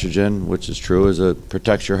that estrogen, which is true,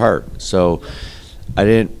 protects your heart. So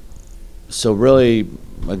so really,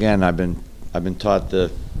 again, I've been taught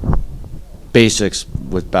the basics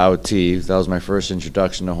with Bao T. That was my first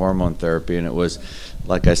introduction to hormone therapy, and it was,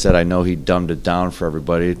 like I said, I know he dumbed it down for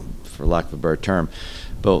everybody, for lack of a better term.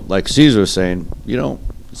 But like Caesar was saying, you know,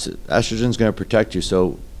 estrogen's going to protect you.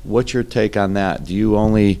 So what's your take on that? Do you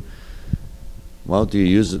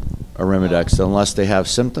use Arimidex unless they have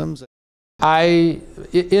symptoms?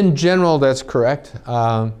 In general, that's correct.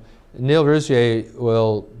 Neil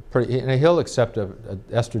Rousier he'll accept an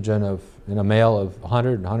estrogen in a male of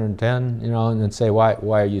 100, 110, you know, and then say, why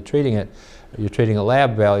are you treating it? You're treating a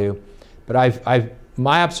lab value. But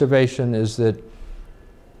my observation is that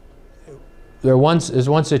there is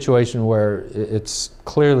one situation where it's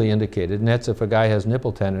clearly indicated, and that's if a guy has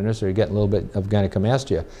nipple tenderness or you get a little bit of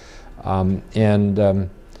gynecomastia.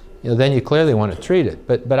 You know, then you clearly want to treat it.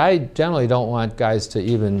 But I generally don't want guys to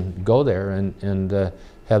even go there and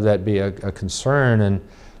have that be a concern.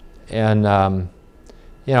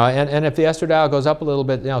 You know, and if the estradiol goes up a little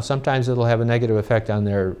bit, you know, sometimes it'll have a negative effect on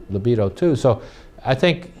their libido too. So I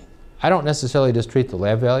think I don't necessarily just treat the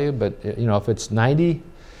lab value, but you know, if it's 90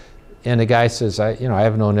 and the guy says, you know, I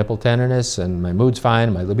have no nipple tenderness and my mood's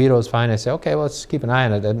fine, my libido is fine, I say, okay, well, let's keep an eye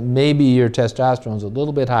on it. And maybe your testosterone's a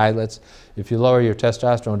little bit high. If you lower your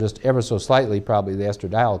testosterone just ever so slightly, probably the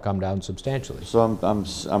estradiol will come down substantially. So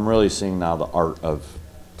I'm really seeing now the art of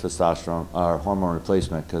testosterone or hormone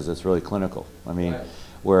replacement, because it's really clinical. I mean, right.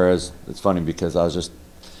 Whereas it's funny because I was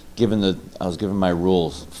given my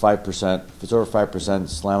rules. 5%, if it's over 5%,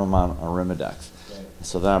 slam them on Arimidex.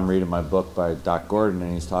 So then I'm reading my book by Doc Gordon,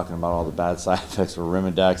 and he's talking about all the bad side effects of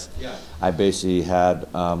Arimidex. Yeah. I basically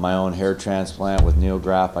had my own hair transplant with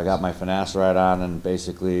NeoGraft. I got my finasteride on, and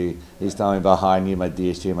basically he's telling me about how I need my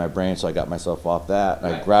DHT in my brain, so I got myself off that.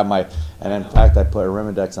 Right. I grabbed and in fact I put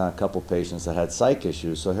Arimidex on a couple patients that had psych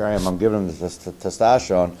issues. So here I am, I'm giving them the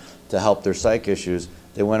testosterone to help their psych issues.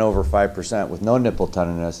 They went over 5% with no nipple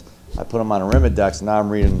tenderness. I put them on Arimidex, and now I'm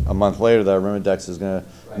reading a month later that Arimidex is going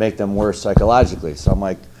to make them worse psychologically. So I'm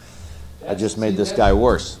like, I just made this guy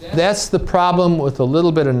worse. That's the problem with a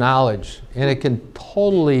little bit of knowledge, and it can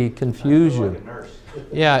totally confuse you.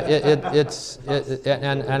 Yeah,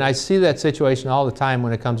 and I see that situation all the time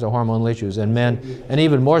when it comes to hormonal issues in men, and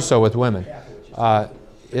even more so with women.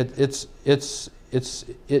 It is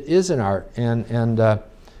an art, and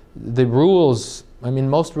the rules. I mean,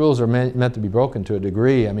 most rules are meant to be broken to a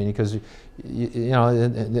degree. I mean, because you know,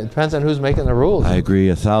 it depends on who's making the rules. I agree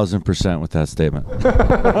 1,000% with that statement.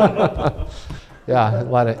 Yeah, a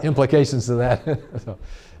lot of implications to that. So.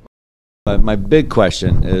 My big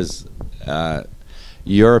question is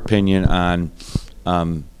your opinion on.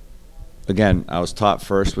 Again, I was taught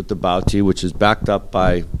first with the Bao T, which is backed up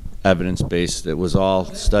by evidence-based. It was all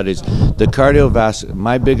studies. The cardiovascular.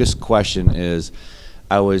 My biggest question is,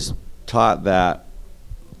 I was taught that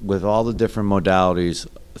with all the different modalities,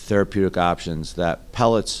 therapeutic options, that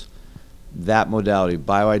pellets, that modality,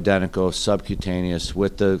 bioidentical, subcutaneous,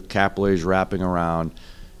 with the capillaries wrapping around,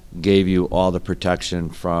 gave you all the protection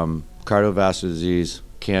from cardiovascular disease,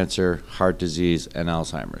 cancer, heart disease, and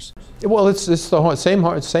Alzheimer's. Well, it's the same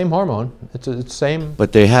hormone. It's same.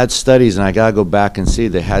 But they had studies, and I gotta go back and see.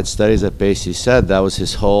 They had studies that basically said that was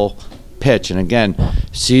his whole pitch. And again,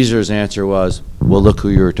 Caesar's answer was, well, look who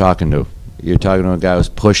you were talking to. You're talking to a guy who's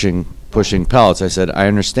pushing pellets. I said, I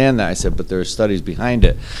understand that. I said, but there are studies behind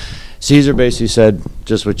it. Caesar basically said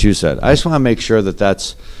just what you said. I just want to make sure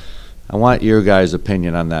that I want your guys'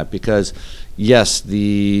 opinion on that, because yes,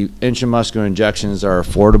 the intramuscular injections are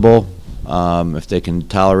affordable if they can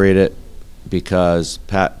tolerate it, because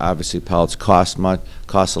obviously pellets cost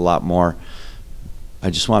a lot more. I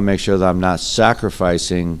just want to make sure that I'm not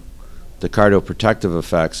sacrificing the cardioprotective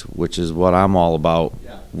effects, which is what I'm all about,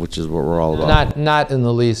 which is what we're all about. Not in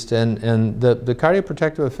the least, and the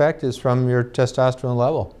cardioprotective effect is from your testosterone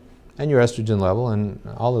level and your estrogen level, and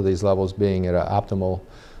all of these levels being at an optimal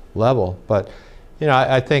level. But you know,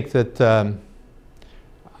 I think that the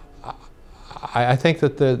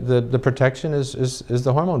protection is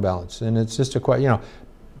the hormone balance, and it's just a question. You know,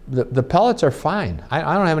 the pellets are fine.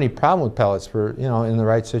 I don't have any problem with pellets for, you know, in the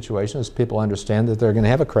right situations. People understand that they're going to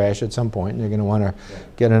have a crash at some point and they're going to want to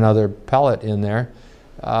get another pellet in there,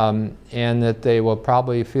 and that they will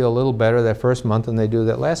probably feel a little better that first month than they do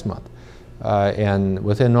that last month. And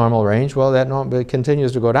within normal range, well, it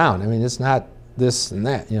continues to go down. I mean, it's not this and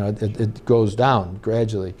that, you know, it goes down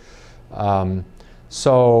gradually.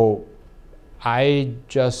 So I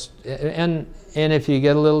just, and if you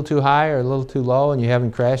get a little too high or a little too low and you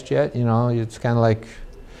haven't crashed yet, you know, it's kind of like,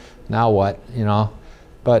 now what, you know?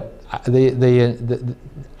 But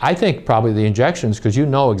I think probably the injections, because you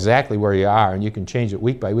know exactly where you are and you can change it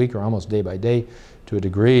week by week or almost day by day to a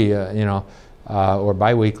degree, you know, or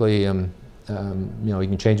biweekly, you know, you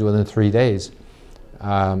can change it within 3 days.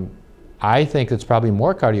 I think it's probably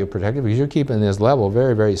more cardioprotective because you're keeping this level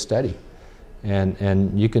very, very steady.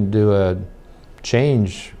 And you can do a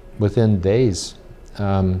change within days.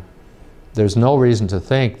 There's no reason to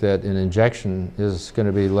think that an injection is going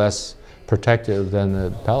to be less protective than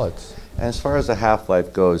the pellets. And as far as the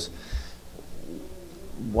half-life goes,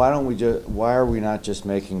 why are we not just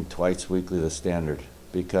making twice weekly the standard?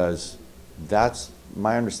 Because that's,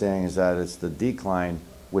 my understanding is that it's the decline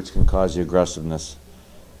which can cause the aggressiveness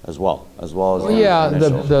as well as well, yeah,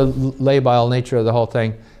 the labile nature of the whole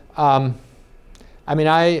thing. I mean,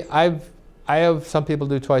 I have some people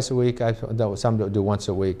do twice a week. Some do once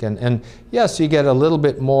a week, and yes, you get a little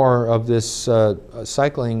bit more of this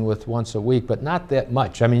cycling with once a week, but not that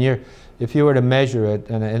much. I mean, if you were to measure it,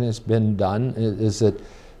 and it's been done, is that,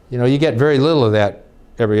 you know, you get very little of that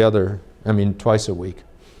twice a week.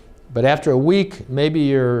 But after a week, maybe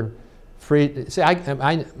you're free. See,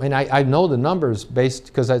 I know the numbers based,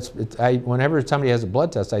 because whenever somebody has a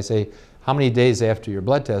blood test, I say, how many days after your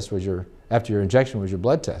blood test after your injection was your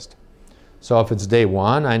blood test? So if it's day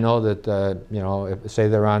one, I know that, you know, say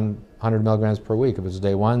they're on 100 milligrams per week. If it's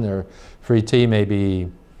day one, their free T may be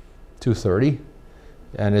 230.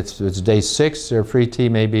 And it's day 6, their free T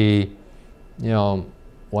may be, you know,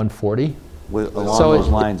 140. Along those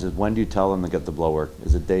lines, when do you tell them to get the blood work?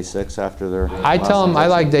 Is it day 6 after their? I tell them I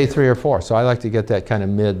like day 3 or 4, so I like to get that kind of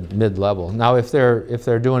mid level. Now, if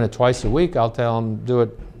they're doing it twice a week, I'll tell them do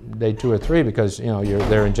it day 2 or 3 because, you know,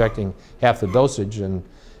 they're injecting half the dosage and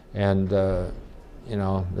you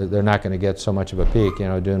know, they're not going to get so much of a peak, you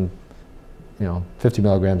know, doing, you know, 50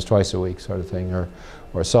 milligrams twice a week sort of thing,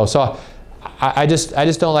 or so. So I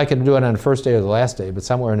just don't like to do it on the first day or the last day, but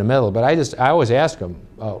somewhere in the middle. But I always ask them,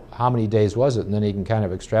 oh, how many days was it, and then you can kind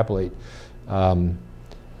of extrapolate, you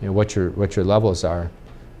know, what your levels are.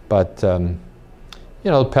 But you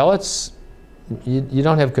know, pellets, you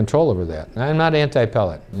don't have control over that. I'm not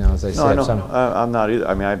anti-pellet, you know, as I said. No, I'm not either.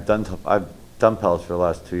 I mean, I've done pellets for the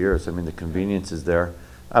last 2 years. I mean, the convenience is there.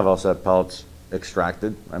 I've also had pellets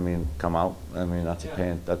extracted. I mean, come out. I mean, that's a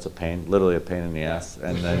pain. That's a pain, literally a pain in the ass.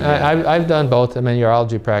 And then I've done both. I mean,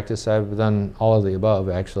 urology practice, I've done all of the above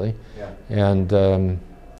actually. Yeah. And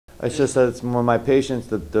it's just that it's more my patients.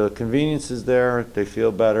 The convenience is there. They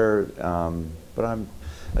feel better. But I'm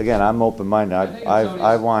open-minded.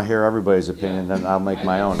 I want to hear everybody's opinion, then I'll make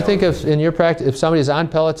my own. I think if in your practice, if somebody's on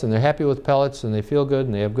pellets and they're happy with pellets and they feel good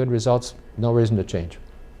and they have good results, no reason to change.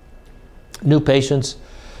 New patients,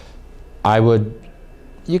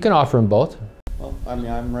 you can offer them both. Well, I mean,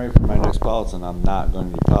 I'm ready for my next pellets, and I'm not going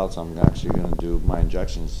to do pellets. I'm actually going to do my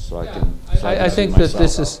injections, so I can. I think that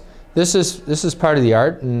this is part of the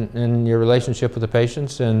art and your relationship with the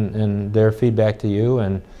patients and their feedback to you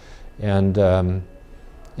and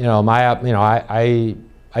you know,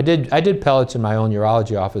 I did pellets in my own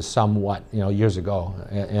urology office somewhat, you know, years ago,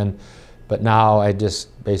 but now I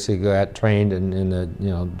just basically got trained in the, you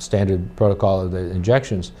know, standard protocol of the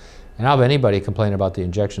injections. And I don't have anybody complain about the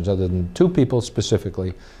injections other than 2 people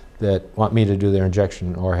specifically that want me to do their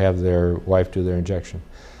injection or have their wife do their injection.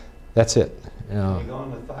 That's it. You know. Can you go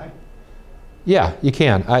in the thigh? Yeah, you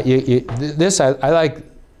can. I like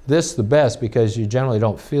this the best because you generally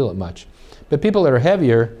don't feel it much. But people that are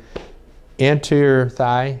heavier, anterior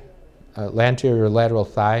thigh, anterior lateral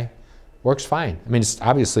thigh, works fine. I mean, it's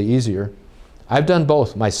obviously easier. I've done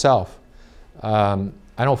both myself. I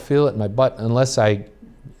don't feel it in my butt unless I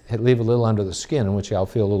leave a little under the skin, in which I'll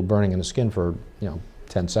feel a little burning in the skin for, you know,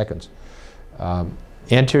 10 seconds.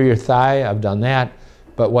 Anterior thigh, I've done that.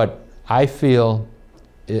 But what I feel,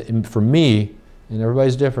 for me, and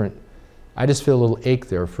everybody's different, I just feel a little ache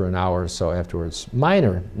there for an hour or so afterwards.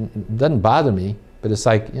 Minor, it doesn't bother me, but it's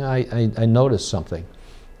like, you know, I notice something.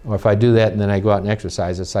 Or if I do that and then I go out and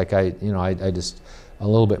exercise, it's like I just a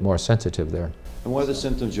little bit more sensitive there. And what are the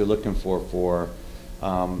symptoms you're looking for?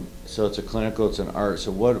 So it's a clinical, it's an art. So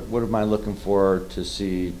what am I looking for to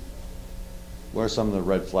see what are some of the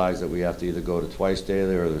red flags that we have to either go to twice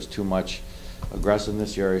daily, or there's too much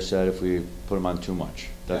aggressiveness? You already said if we put them on too much,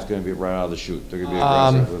 that's going to be right out of the chute. They're going to be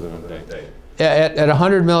aggressive within a day. At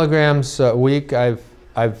 100 milligrams a week, I've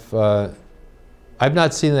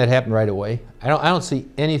not seen that happen right away. I don't see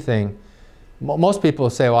anything. Most people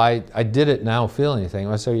say, well, I did it now, feel anything.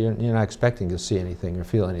 I say, you're not expecting to see anything or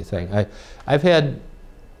feel anything. I've had,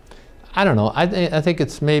 I don't know, I think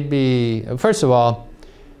it's maybe, first of all,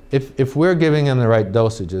 if we're giving them the right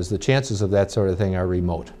dosages, the chances of that sort of thing are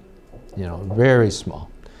remote, very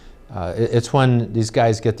small. It's when these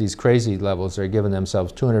guys get these crazy levels, they're giving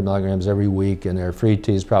themselves 200 milligrams every week, and their free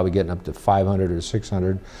T is probably getting up to 500 or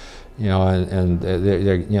 600.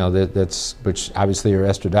 That's, which obviously your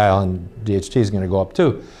estradiol and DHT is going to go up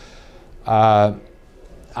too.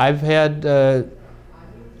 I've had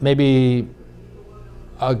maybe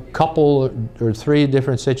a couple or three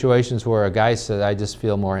different situations where a guy said, I just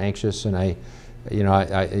feel more anxious, and and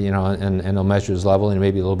he'll measure his level, and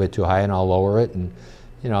maybe a little bit too high, and I'll lower it. And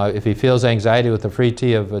if he feels anxiety with a free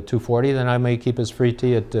T of 240, then I may keep his free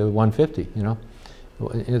T at 150.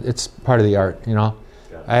 It's part of the art.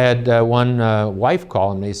 I had one wife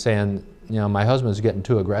calling me saying, my husband's getting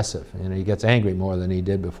too aggressive, he gets angry more than he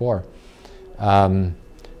did before.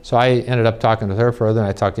 So I ended up talking with her further, and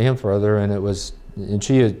I talked to him further, and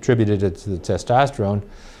she attributed it to the testosterone.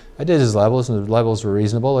 I did his levels, and the levels were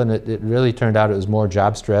reasonable, and it really turned out it was more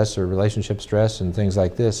job stress or relationship stress and things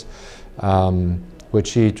like this, which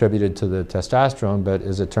she attributed to the testosterone. But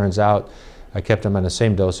as it turns out, I kept him on the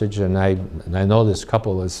same dosage, and I know this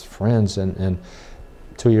couple as friends, and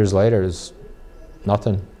 2 years later is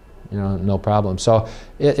nothing, no problem. So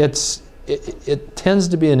it tends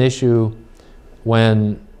to be an issue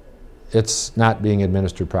when it's not being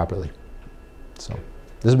administered properly. So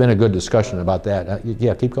this has been a good discussion about that.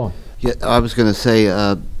 Yeah, keep going. Yeah, I was going to say,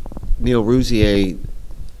 Neil Rousier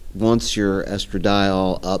wants your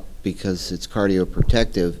estradiol up because it's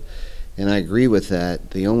cardioprotective, and I agree with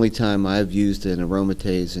that. The only time I've used an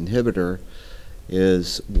aromatase inhibitor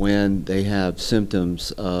is when they have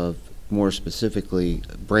symptoms of, more specifically,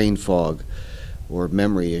 brain fog or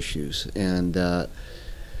memory issues. And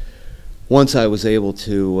once I was able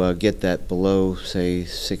to get that below, say,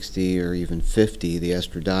 60 or even 50, the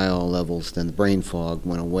estradiol levels, then the brain fog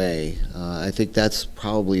went away. I think that's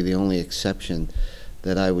probably the only exception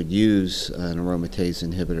that I would use an aromatase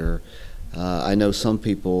inhibitor. I know some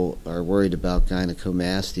people are worried about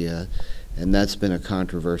gynecomastia, and that's been a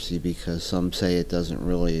controversy because some say it doesn't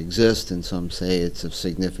really exist and some say it's a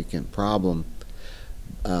significant problem,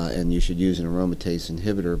 and you should use an aromatase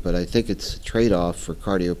inhibitor. But I think it's a trade-off for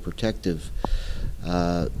cardioprotective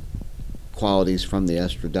qualities from the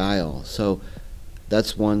estradiol. So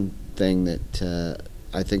that's one thing that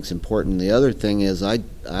I think is important. The other thing is I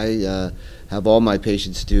have all my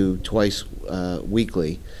patients do twice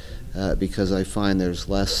weekly because I find there's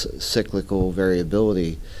less cyclical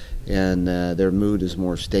variability, and their mood is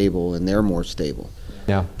more stable, and they're more stable.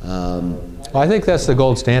 Yeah. Well, I think that's the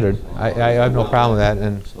gold standard. I have no problem with that.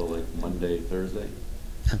 And so like Monday, Thursday?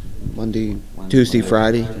 Monday, Tuesday,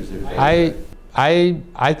 Friday.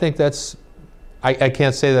 I think that's, I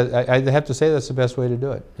can't say that, I have to say that's the best way to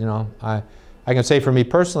do it. I can say for me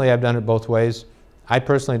personally, I've done it both ways. I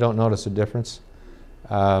personally don't notice a difference.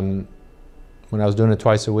 When I was doing it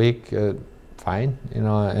twice a week, fine,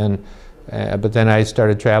 but then I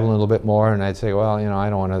started traveling a little bit more, and I'd say, well, I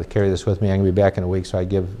don't want to carry this with me. I'm going to be back in a week, so I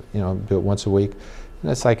do it once a week. And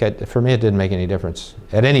that's like, for me, it didn't make any difference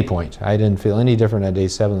at any point. I didn't feel any different on day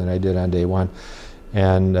 7 than I did on day 1.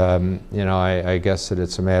 And, I guess that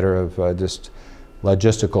it's a matter of just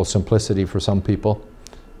logistical simplicity for some people.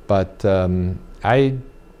 But I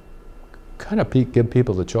kind of give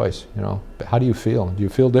people the choice, How do you feel? Do you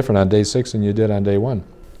feel different on day 6 than you did on day 1?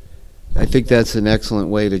 I think that's an excellent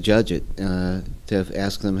way to judge it, to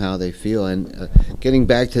ask them how they feel. And getting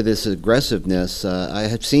back to this aggressiveness, I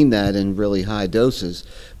have seen that in really high doses,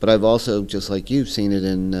 but I've also, just like you've seen it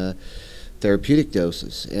in therapeutic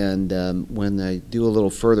doses. And when I do a little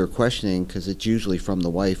further questioning, because it's usually from the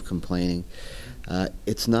wife complaining,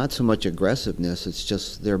 it's not so much aggressiveness, it's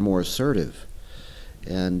just they're more assertive.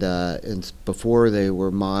 And before they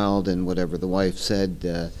were mild and whatever the wife said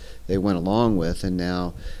they went along with, and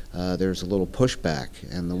now there's a little pushback,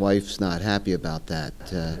 and the wife's not happy about that.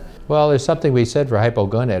 Well, there's something we said for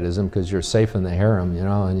hypogonadism, because you're safe in the harem,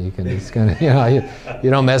 and you can just kind of, you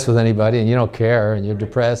don't mess with anybody, and you don't care, and you're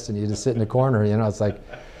depressed, and you just sit in the corner, it's like,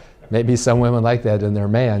 maybe some women like that in their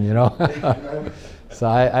man, So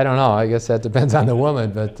I don't know, I guess that depends on the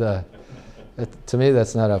woman, but to me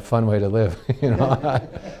that's not a fun way to live,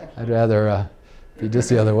 I'd rather be just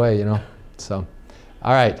the other way, So,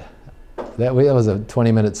 all right, that was a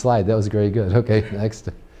 20-minute slide. That was very good. Okay, next.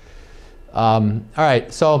 All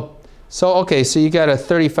right, so you got a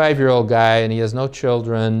 35-year-old guy, and he has no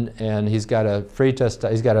children, and he's got a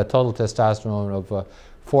he's got a total testosterone of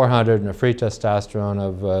 400 and a free testosterone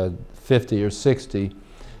of 50 or 60,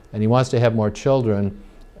 and he wants to have more children.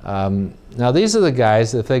 Now these are the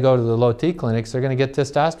guys, if they go to the low T clinics, they're going to get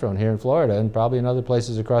testosterone here in Florida and probably in other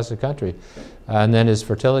places across the country. And then his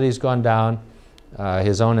fertility's gone down,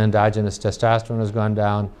 his own endogenous testosterone has gone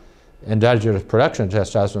down, endogenous production of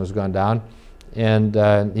testosterone has gone down, and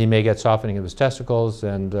he may get softening of his testicles,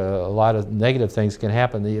 and a lot of negative things can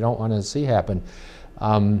happen that you don't want to see happen.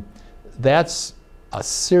 That's a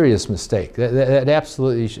serious mistake. That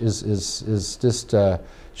absolutely is just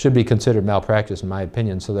should be considered malpractice in my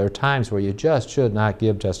opinion. So there are times where you just should not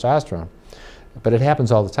give testosterone, but it happens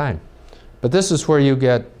all the time. But this is where you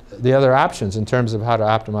get the other options in terms of how to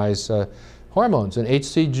optimize hormones, and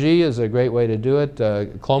HCG is a great way to do it.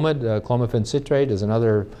 Clomid, clomiphene citrate, is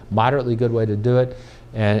another moderately good way to do it,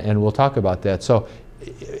 and we'll talk about that. So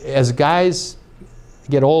as guys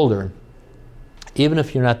get older, even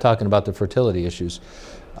if you're not talking about the fertility issues,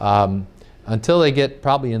 until they get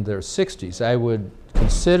probably in their 60s, I would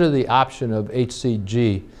consider the option of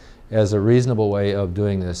HCG as a reasonable way of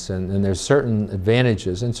doing this. And there's certain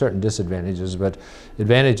advantages and certain disadvantages, but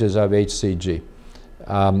advantages of HCG.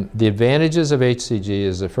 The advantages of HCG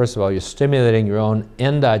is that, first of all, you're stimulating your own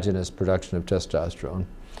endogenous production of testosterone.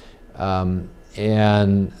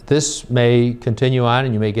 And this may continue on,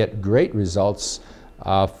 and you may get great results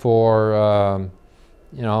for,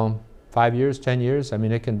 you know, 5 years, 10 years. I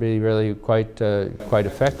mean, it can be really quite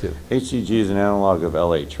effective. HCG is an analog of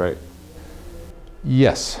LH, right?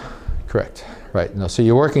 Yes, correct. Right. No, so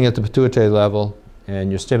you're working at the pituitary level,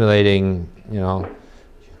 and you're stimulating, you know,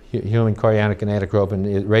 human chorionic gonadotropin.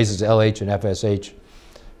 It raises LH and FSH.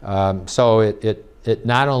 So it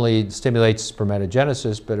not only stimulates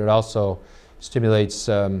spermatogenesis, but it also stimulates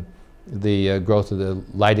the growth of the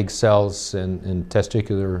Leydig cells and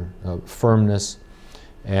testicular firmness.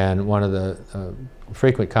 And one of the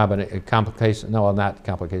frequent complications, no, well, not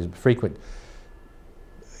complications, but frequent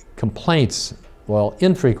complaints, well,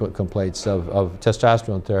 infrequent complaints of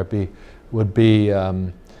testosterone therapy would be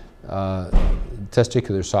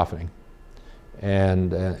testicular softening.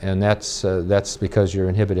 And that's because you're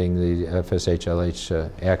inhibiting the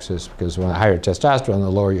FSH-LH axis, because when higher testosterone,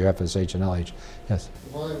 the lower your FSH and LH. Yes?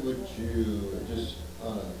 Why would you, just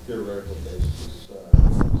on a theoretical basis,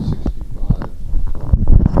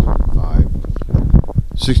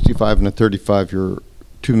 65 and a 35, you're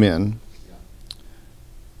two men.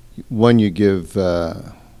 One you give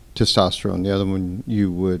testosterone, the other one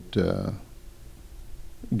you would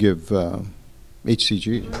give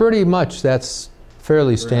HCG. Pretty much that's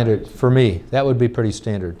fairly standard for me. That would be pretty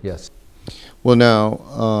standard, yes. Well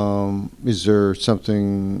now, is there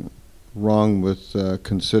something wrong with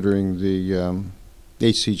considering the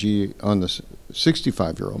HCG on the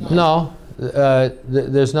 65-year-old man? No.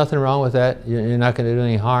 There's nothing wrong with that. You're not going to do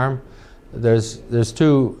any harm. There's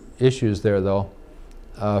two issues there, though.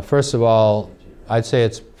 First of all, I'd say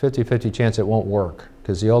it's 50-50 chance it won't work,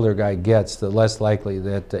 because the older guy gets, the less likely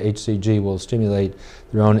that the HCG will stimulate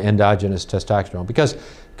their own endogenous testosterone.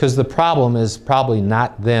 Because the problem is probably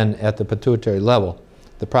not then at the pituitary level.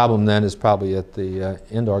 The problem then is probably at the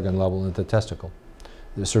end organ level, at the testicle.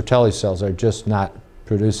 The Sertoli cells are just not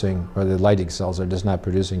producing, or the Leydig cells are just not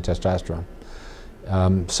producing testosterone.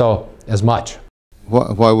 So as much.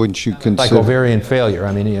 Why wouldn't you consider? Like ovarian failure.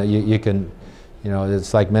 I mean, you can, you know,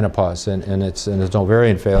 it's like menopause, and it's an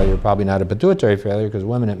ovarian failure, probably not a pituitary failure, because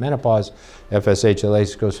women at menopause,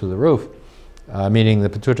 FSH-LH goes through the roof, meaning the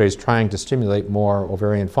pituitary is trying to stimulate more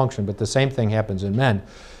ovarian function. But the same thing happens in men.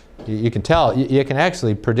 You can tell, you can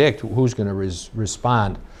actually predict who's going to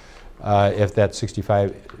respond at that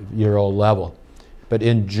 65-year-old level. But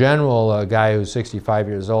in general, a guy who's 65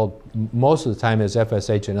 years old, most of the time his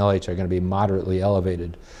FSH and LH are going to be moderately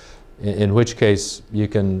elevated, in which case you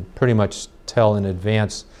can pretty much tell in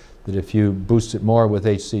advance that if you boost it more with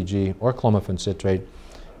HCG or clomiphene citrate,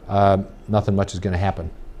 nothing much is going to happen.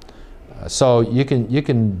 So you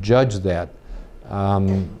can judge that.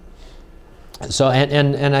 So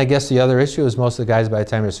I guess the other issue is most of the guys by the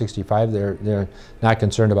time they're 65, they're not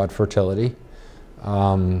concerned about fertility.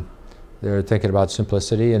 They're thinking about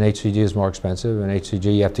simplicity, and HCG is more expensive, and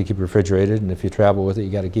HCG you have to keep refrigerated, and if you travel with it,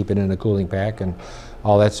 you got to keep it in a cooling pack and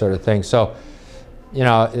all that sort of thing. So, you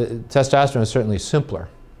know, testosterone is certainly simpler,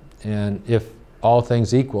 and if all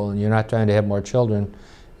things equal, and you're not trying to have more children,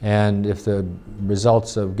 and if the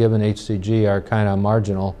results of given HCG are kind of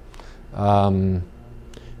marginal,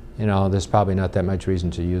 you you know, there's probably not that much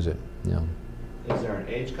reason to use it. You know. Is there an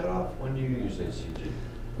age cutoff? When do you use HCG?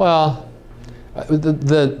 Well,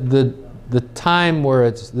 the time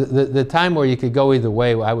where the time where you could go either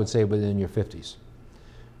way, I would say within your 50s.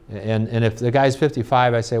 And if the guy's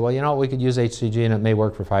 55, I say, well, you know, we could use HCG and it may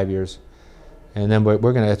work for 5 years. And then we're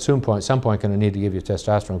going to, at some point going to need to give you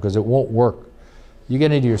testosterone because it won't work. You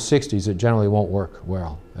get into your 60s, it generally won't work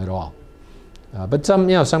well at all. But some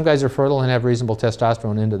guys are fertile and have reasonable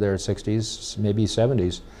testosterone into their 60s, maybe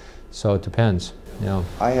 70s. So it depends. You know.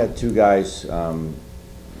 I had two guys. They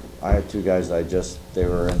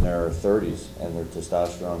were in their 30s and their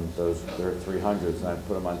testosterone, they're 300s, and I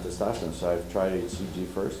put them on testosterone. So I've tried HCG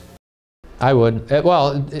first. I would.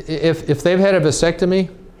 Well, if they've had a vasectomy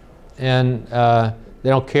and they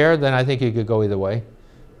don't care, then I think you could go either way.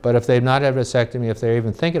 But if they've not had a vasectomy, if they're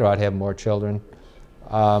even thinking about having more children,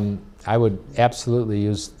 I would absolutely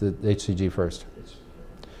use the HCG first.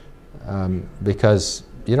 Because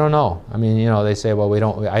you don't know. I mean, you know, they say, well,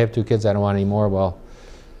 I have 2 kids, I don't want any more. Well,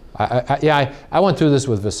 I went through this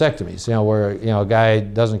with vasectomies, you know, where, you know, a guy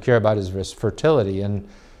doesn't care about his fertility, and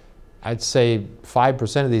I'd say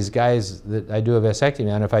 5% of these guys that I do a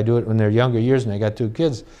vasectomy on, if I do it when they're younger years and they got 2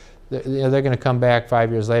 kids, they're going to come back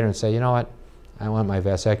 5 years later and say, you know what, I want my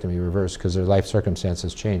vasectomy reversed because their life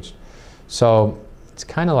circumstances changed. So it's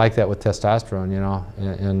kind of like that with testosterone, you know.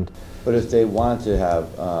 But if they want to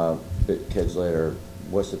have kids later,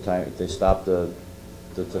 what's the time? If they stop the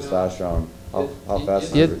testosterone, how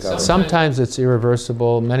fast does it recover? Sometimes it's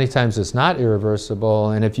irreversible, many times it's not irreversible,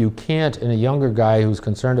 and if you can't, in a younger guy who's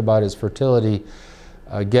concerned about his fertility,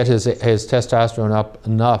 get his testosterone up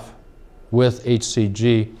enough with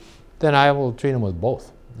HCG, then I will treat him with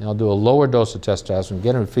both. I'll do a lower dose of testosterone,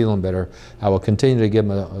 get him feeling better. I will continue to give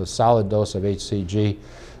him a solid dose of HCG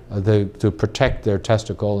to protect their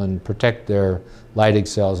testicle and protect their Leydig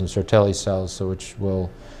cells and Sertoli cells, so which will,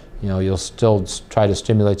 you know, you'll still try to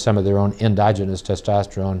stimulate some of their own endogenous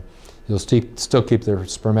testosterone. You'll still keep their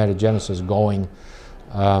spermatogenesis going,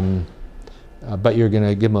 but you're going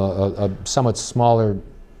to give them a somewhat smaller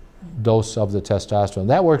dose of the testosterone.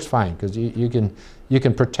 That works fine because you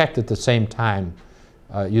can protect at the same time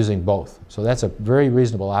using both. So that's a very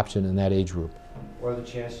reasonable option in that age group. What are the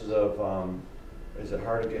chances of, is it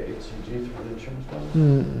hard to get HCG through the insurance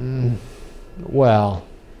company? Well,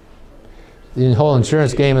 the whole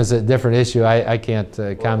insurance game is a different issue. I can't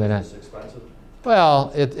comment on. Is it expensive?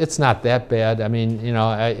 Well, it's not that bad. I mean, you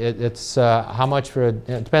know, it's how much for, it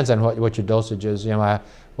depends on what your dosage is. You know,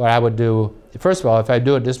 what I would do, first of all, if I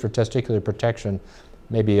do it just for testicular protection,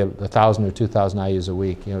 maybe 1,000 or 2,000 IUs a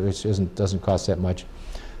week, you know, which doesn't cost that much.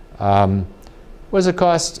 What does it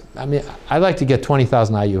cost? I mean, I like to get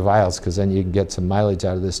 20,000 IU vials because then you can get some mileage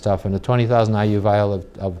out of this stuff. And a 20,000 IU vial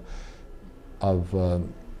of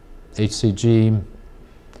HCG,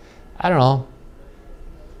 I don't know,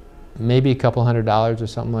 maybe a couple $100 or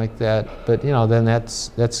something like that. But you know, then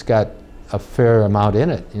that's got a fair amount in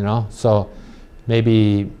it, you know. So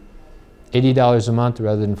maybe $80 a month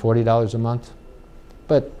rather than $40 a month,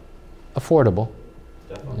 but affordable.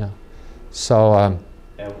 Definitely. Yeah. So.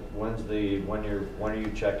 And when are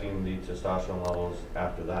you checking the testosterone levels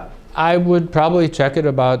after that? I would probably check it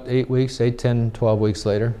about 8 weeks, 8, 10, 12 weeks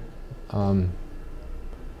later.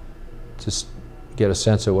 Just get a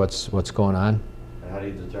sense of what's going on. And how do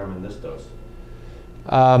you determine this dose?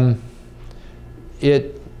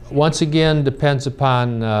 It once again depends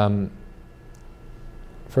upon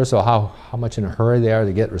first of all how much in a hurry they are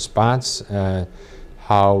to get response.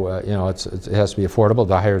 How you know it has to be affordable.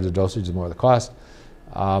 The higher the dosage, the more the cost.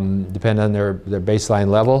 Depend on their baseline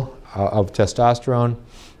level of testosterone.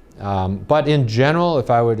 But in general,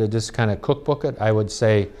 if I were to just kind of cookbook it, I would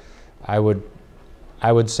say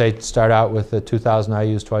start out with the 2,000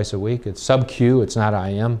 IUs twice a week. It's sub-Q, it's not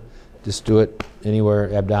IM. Just do it anywhere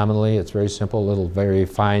abdominally. It's very simple, little very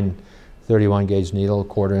fine 31 gauge needle,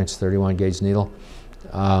 1/4 inch 31 gauge needle.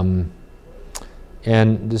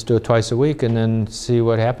 And just do it twice a week and then see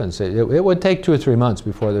what happens. It would take 2 or 3 months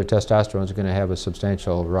before their testosterone is going to have a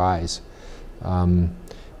substantial rise.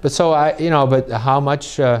 But how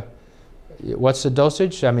much, what's the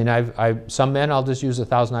dosage? I mean, some men I'll just use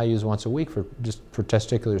 1,000 IUs once a week for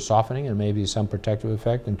testicular softening and maybe some protective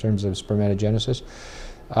effect in terms of spermatogenesis.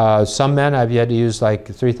 Some men I've had to use like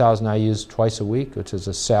 3,000 IUs twice a week, which is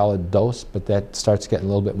a solid dose, but that starts getting a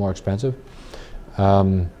little bit more expensive.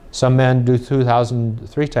 Some men do 2,000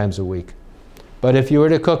 3 times a week. But if you were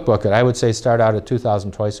to cookbook it, I would say start out at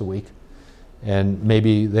 2,000 twice a week and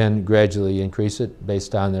maybe then gradually increase it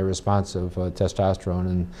based on their response of testosterone.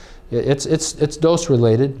 And it's dose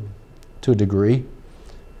related to a degree,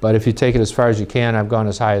 But if you take it as far as you can, I've gone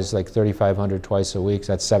as high as like 3,500 twice a week.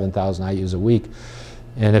 So that's 7,000 IUs a week.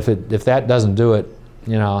 And if that doesn't do it,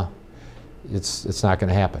 you know, it's not going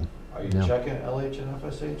to happen. Are you checking LH and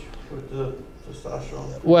FSH with the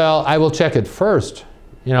testosterone? Well, I will check it first,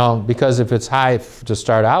 you know, because if it's high to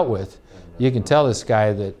start out with, you can tell this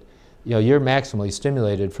guy that, you know, you're maximally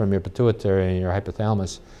stimulated from your pituitary and your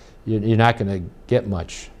hypothalamus. You're not going to get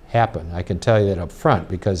much happen. I can tell you that up front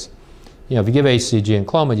because, you know, if you give HCG and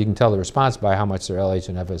Clomid, you can tell the response by how much their LH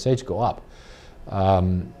and FSH go up.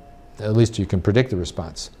 At least you can predict the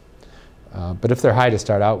response. But if they're high to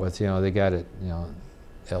start out with, you know, they got it, you know,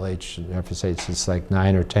 LH and FSH, it's like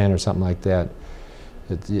 9 or 10 or something like that.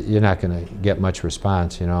 You're not going to get much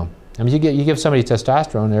response, you know. I mean, you give somebody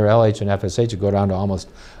testosterone, their LH and FSH go down to almost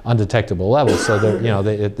undetectable levels. So you know,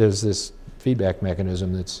 there's this feedback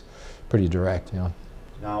mechanism that's pretty direct, you know.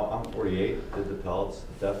 Now, I'm 48, did the pellets,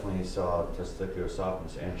 definitely saw testicular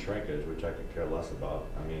softness and shrinkage, which I could care less about.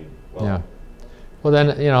 I mean, well. Yeah. Well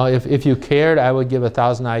then, you know, if you cared, I would give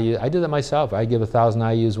 1,000 IUs. I do that myself. I give 1,000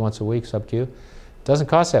 IUs once a week, sub-Q. It doesn't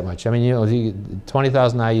cost that much. I mean, you know,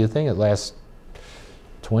 20,000 IU thing, it lasts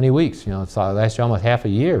 20 weeks. You know, it lasts you almost half a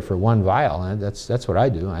year for one vial. And that's what I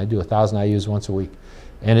do. I do 1,000 IUs once a week.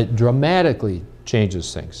 And it dramatically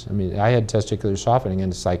changes things. I mean, I had testicular softening,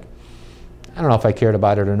 and it's like, I don't know if I cared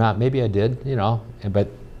about it or not. Maybe I did, you know, but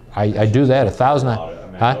I do that. 1,000.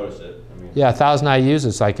 I noticed it. I mean, yeah, 1,000 IUs.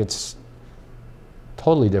 It's like it's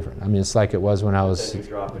totally different. I mean, it's like it was when I was. Then you're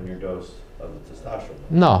dropping your dose of the testosterone.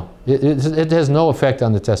 No, it has no effect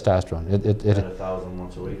on the testosterone. At 1,000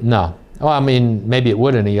 once a week. No. Well, I mean, maybe it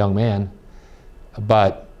would in a young man,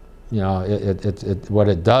 but you know, what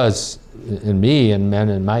it does in me and men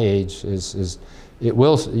in my age is it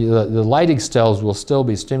will, the Leydig cells will still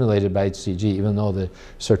be stimulated by HCG, even though the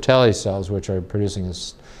Sertoli cells, which are producing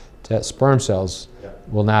sperm cells,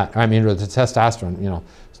 will not. I mean, the testosterone, you know,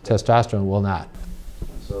 testosterone will not.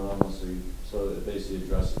 So it basically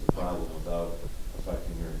addresses the problem without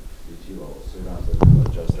affecting your T levels. So you don't have to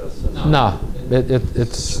adjust that. No,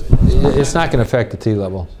 it's not going to affect the T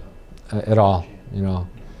level at all, you know.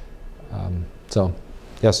 So.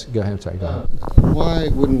 Yes, go ahead. Sorry, go ahead. Why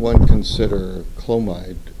wouldn't one consider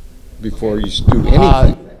Clomid before you do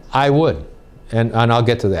anything? I would, and I'll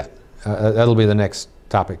get to that. That'll be the next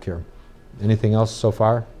topic here. Anything else so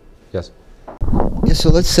far? Yes. Yeah,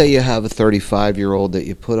 so let's say you have a 35-year-old that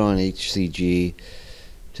you put on HCG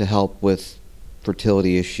to help with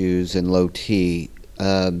fertility issues and low T.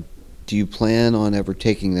 Do you plan on ever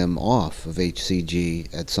taking them off of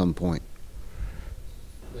HCG at some point?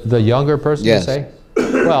 The younger person, yes. You say?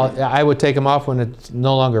 Well, I would take them off when it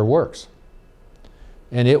no longer works.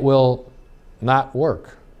 And it will not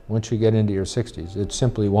work once you get into your 60s. It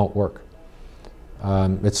simply won't work.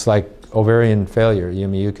 It's like ovarian failure. I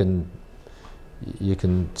mean, you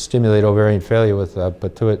can stimulate ovarian failure with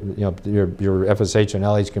pituitary, you know, your FSH and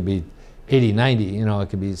LH can be 80, 90, you know, it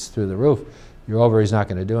can be through the roof. Your ovary's not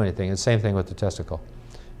going to do anything. And same thing with the testicle.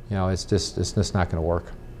 You know, it's just not going to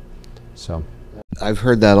work. So. I've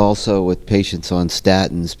heard that also with patients on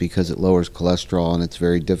statins because it lowers cholesterol and it's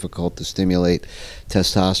very difficult to stimulate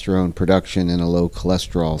testosterone production in a low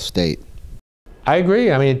cholesterol state. I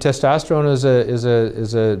agree. I mean, testosterone is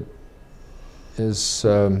a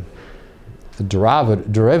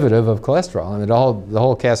derivative of cholesterol. I mean, the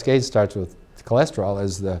whole cascade starts with cholesterol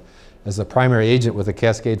as the primary agent with a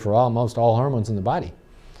cascade for almost all hormones in the body.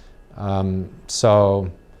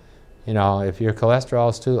 So. You know, if your cholesterol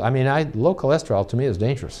is too, I mean, low cholesterol to me is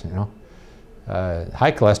dangerous, you know.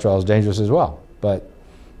 High cholesterol is dangerous as well. But,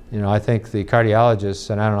 you know, I think the cardiologists,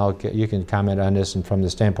 and I don't know, you can comment on this and from the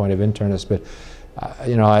standpoint of internists, but,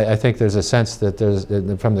 you know, I think there's a sense that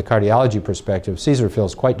from the cardiology perspective, Caesar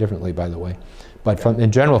feels quite differently, by the way. But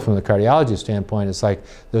in general, from the cardiology standpoint, it's like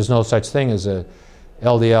there's no such thing as a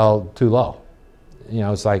LDL too low. You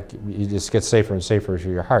know, it's like you just get safer and safer for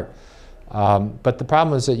your heart. But the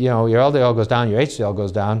problem is that, you know, your LDL goes down, your HDL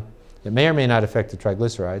goes down. It may or may not affect the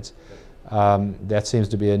triglycerides. That seems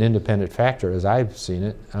to be an independent factor as I've seen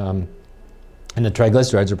it. And the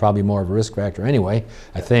triglycerides are probably more of a risk factor anyway,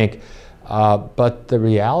 I think. But the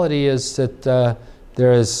reality is that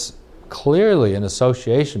there is clearly an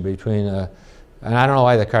association between, and I don't know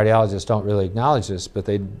why the cardiologists don't really acknowledge this, but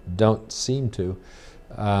they don't seem to.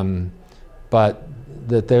 But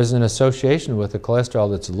that there's an association with the cholesterol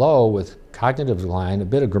that's low with cognitive decline, a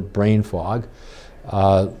bit of brain fog,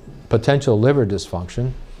 potential liver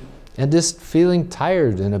dysfunction, and just feeling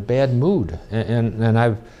tired and a bad mood. And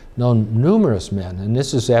I've known numerous men, and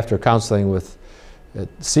this is after counseling with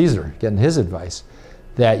Caesar, getting his advice,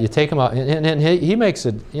 that you take them out, and he makes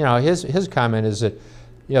it, you know, his comment is that,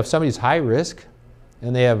 if somebody's high risk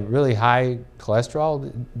and they have really high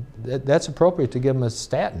cholesterol, that's appropriate to give them a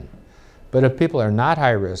statin. But if people are not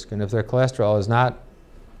high risk, and if their cholesterol is not,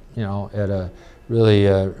 at a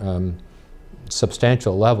really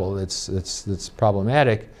substantial level, it's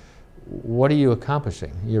problematic, what are you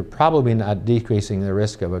accomplishing? You're probably not decreasing the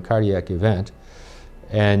risk of a cardiac event,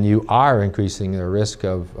 and you are increasing the risk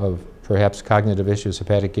of perhaps cognitive issues,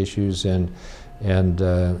 hepatic issues, and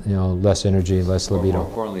less energy, less libido. More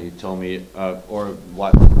importantly, he told me,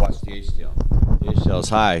 watch the HDL. The HDL is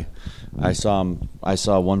high. I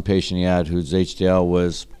saw one patient he had whose HDL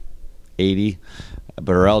was 80,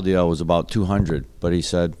 but her LDL was about 200. But he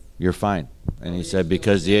said, "You're fine," and he said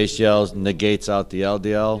because the HDL negates out the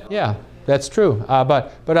LDL. Yeah, that's true.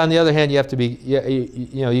 But on the other hand, you have to be,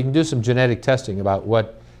 you can do some genetic testing about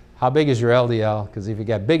how big is your LDL, because if you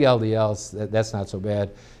got big LDLs, that's not so bad.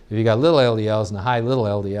 If you got little LDLs and a high little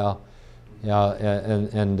LDL,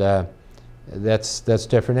 that's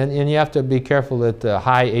different. And you have to be careful that the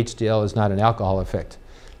high HDL is not an alcohol effect,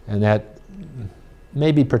 and that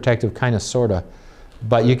may be protective, kind of, sorta.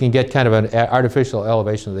 But you can get kind of an artificial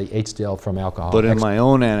elevation of the HDL from alcohol. But in my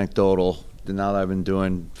own anecdotal, now that I've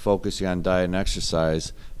been focusing on diet and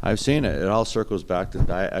exercise, I've seen it. It all circles back to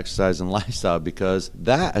diet, exercise, and lifestyle, because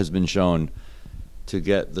that has been shown to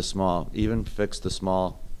get even fix the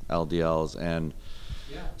small LDLs. And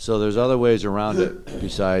so there's other ways around it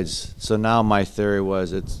besides. So now my theory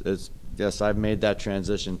was yes, I've made that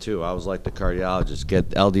transition too. I was like the cardiologist, get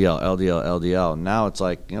LDL, LDL, LDL. Now it's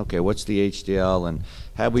like, okay, what's the HDL, and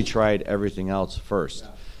have we tried everything else first?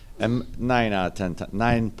 And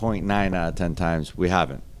 9.9 out of 10 times we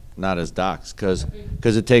haven't, not as docs, because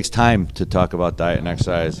it takes time to talk about diet and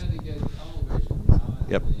exercise.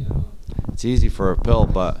 Yep, it's easy for a pill,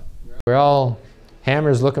 but we're all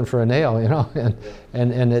hammers looking for a nail,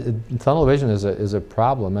 and tunnel vision is a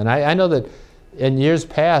problem. And I know that in years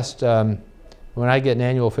past, when I get an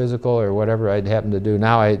annual physical or whatever I'd happen to do,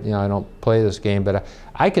 now I don't play this game, but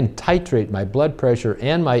I can titrate my blood pressure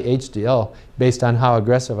and my HDL based on how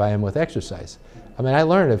aggressive I am with exercise. I mean, I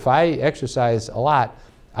learned if I exercise a lot,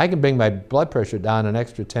 I can bring my blood pressure down an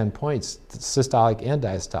extra 10 points, systolic and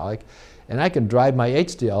diastolic, and I can drive my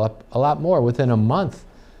HDL up a lot more within a month,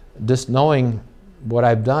 just knowing what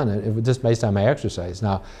I've done, it was just based on my exercise.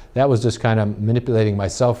 Now, that was just kind of manipulating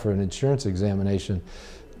myself for an insurance examination,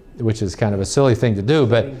 which is kind of a silly thing to do,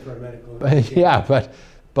 but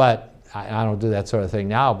I don't do that sort of thing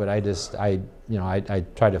now. But I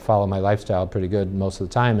try to follow my lifestyle pretty good most of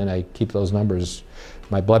the time, and I keep those numbers.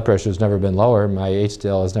 My blood pressure has never been lower, my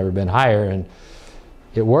HDL has never been higher, and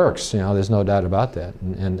it works. There's no doubt about that.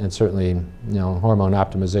 And certainly, hormone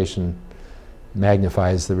optimization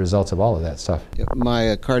magnifies the results of all of that stuff.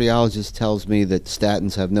 My cardiologist tells me that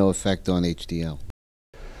statins have no effect on HDL.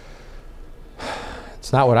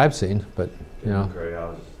 It's not what I've seen, but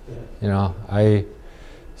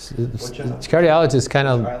cardiologists kind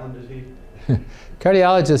of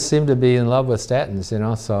cardiologists seem to be in love with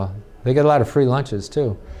statins, so they get a lot of free lunches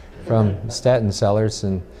too from statin sellers,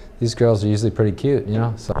 and these girls are usually pretty cute,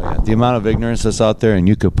 so. The amount of ignorance that's out there, and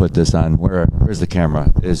you could put this on, where's the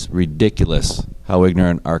camera, is ridiculous how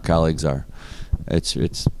ignorant our colleagues are.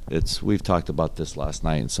 We've talked about this last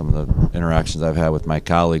night in some of the interactions I've had with my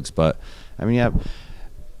colleagues, but I mean,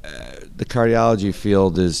 the cardiology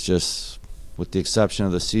field is just, with the exception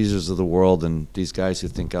of the Caesars of the world and these guys who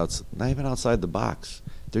think not even outside the box,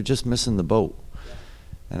 they're just missing the boat.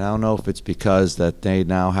 And I don't know if it's because that they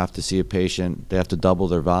now have to see a patient, they have to double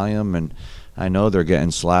their volume, and I know they're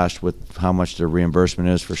getting slashed with how much their reimbursement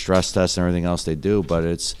is for stress tests and everything else they do, but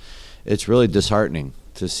it's really disheartening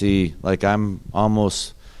to see. Like, I'm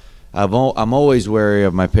always wary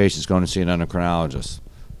of my patients going to see an endocrinologist.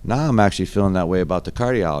 Now I'm actually feeling that way about the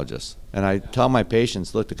cardiologist. And I tell my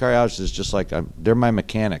patients, look, the cardiologist is just like, they're my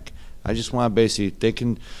mechanic. I just want to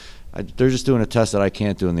basically, they're just doing a test that I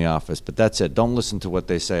can't do in the office, but that's it. Don't listen to what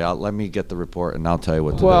they say. Let me get the report, and I'll tell you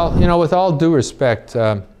what to do. Well, with all due respect,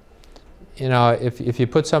 if you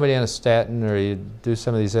put somebody on a statin or you do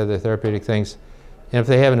some of these other therapeutic things, and if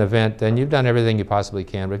they have an event, then you've done everything you possibly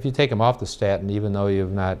can. But if you take them off the statin, even though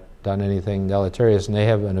you've not done anything deleterious, and they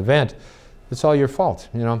have an event, it's all your fault,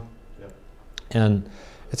 Yep. And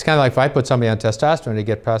it's kind of like if I put somebody on testosterone to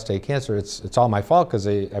get prostate cancer, it's all my fault because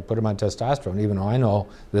I put them on testosterone, even though I know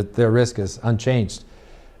that their risk is unchanged.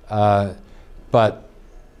 But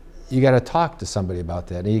you got to talk to somebody about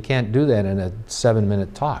that, and you can't do that in a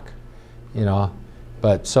 7-minute talk,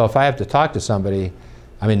 But so if I have to talk to somebody,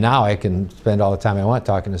 I mean, now I can spend all the time I want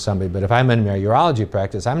talking to somebody, but if I'm in my urology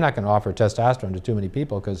practice, I'm not going to offer testosterone to too many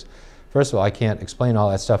people because, first of all, I can't explain all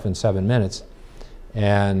that stuff in 7 minutes.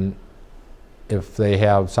 And if they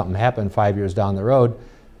have something happen 5 years down the road,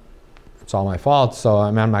 it's all my fault, so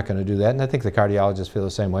I'm not going to do that. And I think the cardiologists feel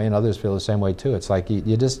the same way, and others feel the same way too. It's like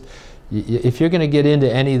if you're going to get into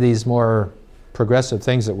any of these more progressive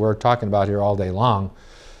things that we're talking about here all day long,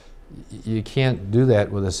 you can't do that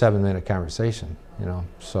with a 7-minute conversation, you know.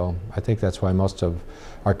 So I think that's why most of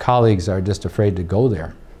our colleagues are just afraid to go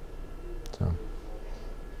there. So,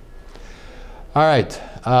 all right.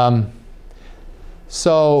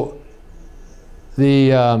 So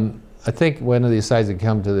I think one of these slides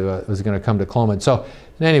was going to come to Clomid. So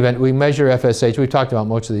in any event, we measure FSH. We've talked about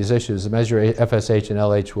most of these issues. The measure FSH and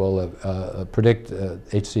LH will predict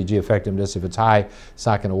HCG effectiveness. If it's high, it's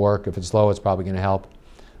not going to work. If it's low, it's probably going to help.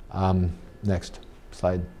 Next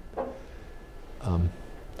slide.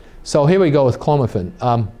 So here we go with clomiphene.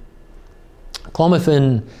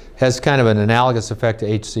 Clomiphene has kind of an analogous effect to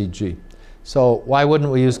HCG. So why wouldn't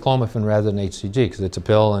we use clomiphene rather than HCG? Because it's a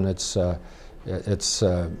pill and it's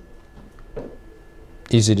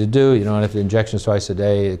easy to do. You don't have to injections twice a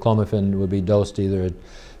day. Clomiphene would be dosed either at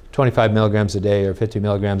 25 milligrams a day or 50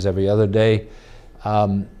 milligrams every other day.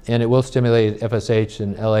 And it will stimulate FSH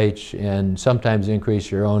and LH and sometimes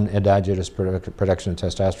increase your own endogenous production of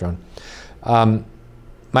testosterone.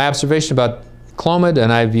 My observation about Clomid,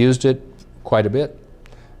 and I've used it quite a bit,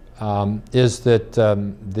 is that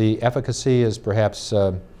the efficacy is perhaps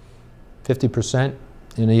 50%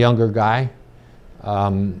 in a younger guy,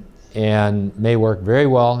 and may work very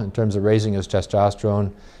well in terms of raising his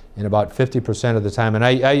testosterone in about 50% of the time. And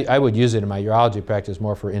I would use it in my urology practice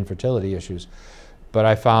more for infertility issues. But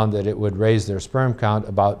I found that it would raise their sperm count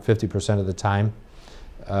about 50% of the time.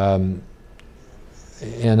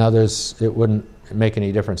 In others, it wouldn't make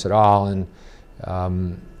any difference at all. And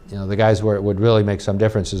you know, the guys where it would really make some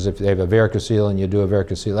difference is if they have a varicocele and you do a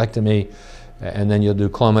varicocelectomy, and then you'll do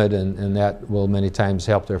Clomid, and that will many times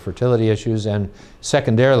help their fertility issues. And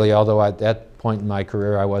secondarily, although at that point in my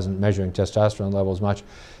career I wasn't measuring testosterone levels much,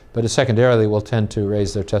 but it secondarily will tend to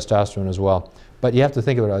raise their testosterone as well. But you have to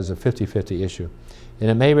think of it as a 50-50 issue. And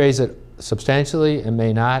it may raise it substantially, it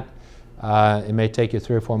may not. It may take you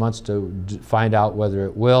 3 or 4 months to find out whether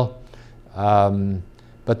it will.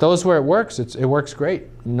 But those where it works, it works great,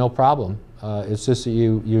 no problem. It's just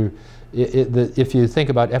that if you think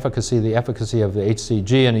about efficacy, the efficacy of the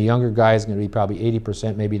HCG in a younger guy is going to be probably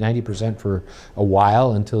 80%, maybe 90% for a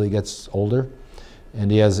while until he gets older and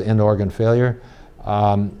he has end organ failure.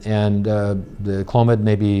 The Clomid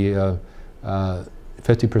may be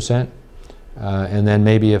 50%. And then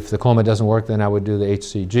maybe if the Clomid doesn't work, then I would do the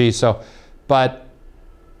HCG. So, but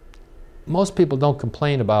most people don't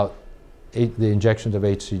complain about the injections of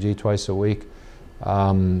HCG twice a week.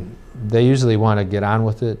 They usually want to get on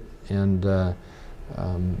with it, and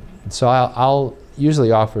so I'll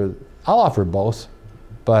usually offer both,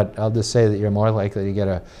 but I'll just say that you're more likely to get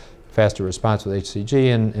a faster response with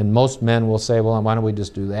HCG, and most men will say, well, why don't we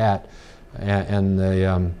just do that?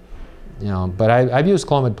 You know, but I've used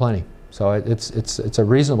Clomid plenty. So it's a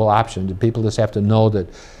reasonable option. People just have to know that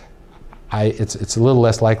it's a little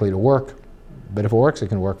less likely to work, but if it works, it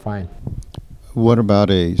can work fine. What about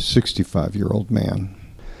a 65-year-old man?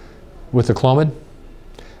 With the Clomid?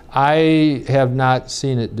 I have not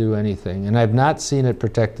seen it do anything, and I've not seen it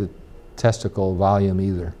protect the testicle volume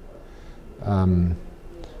either.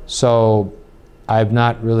 So I've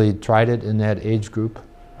not really tried it in that age group,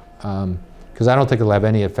 because I don't think it'll have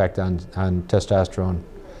any effect on testosterone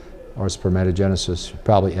or spermatogenesis,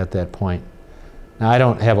 probably at that point. Now, I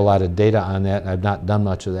don't have a lot of data on that. I've not done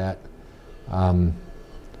much of that.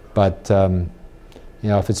 You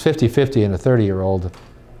know, if it's 50-50 in a 30-year-old,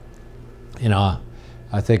 you know,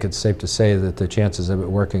 I think it's safe to say that the chances of it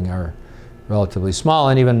working are relatively small.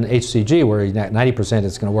 And even HCG, where 90%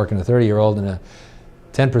 it's going to work in a 30-year-old and a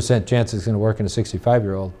 10% chance it's going to work in a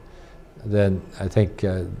 65-year-old, then I think,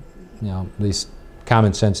 you know, at least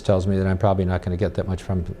common sense tells me that I'm probably not going to get that much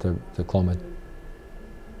from the Clomid.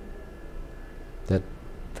 That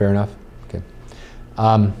fair enough? Okay.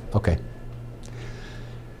 Okay.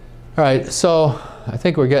 All right, so I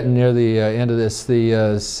think we're getting near the end of this.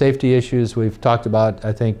 The safety issues we've talked about,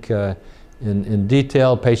 I think, in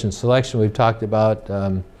detail. Patient selection we've talked about.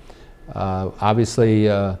 Obviously,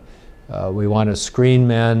 we want to screen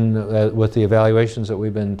men with the evaluations that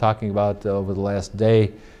we've been talking about over the last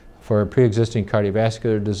day. For pre-existing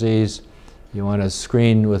cardiovascular disease, you want to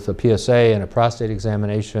screen with a PSA and a prostate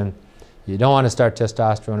examination. You don't want to start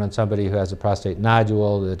testosterone on somebody who has a prostate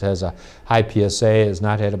nodule, that has a high PSA, has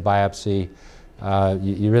not had a biopsy.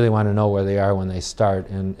 You really want to know where they are when they start,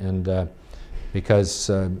 because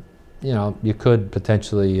you know, you could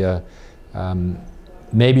potentially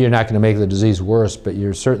maybe you're not going to make the disease worse, but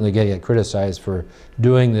you're certainly going to get criticized for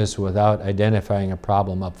doing this without identifying a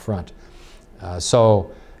problem up front.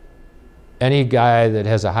 So any guy that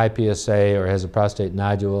has a high PSA or has a prostate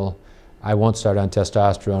nodule, I won't start on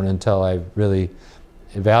testosterone until I've really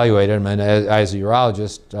evaluated him. And as a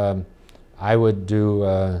urologist, I would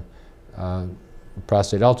do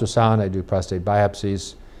prostate ultrasound, I do prostate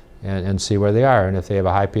biopsies, and see where they are. And if they have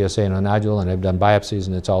a high PSA and a nodule, and I've done biopsies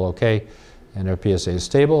and it's all okay, and their PSA is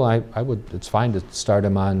stable, it's fine to start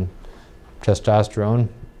them on testosterone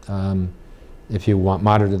if you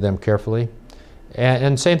monitor them carefully.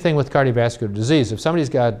 And same thing with cardiovascular disease. If somebody's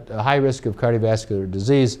got a high risk of cardiovascular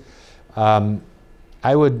disease,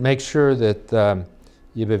 I would make sure that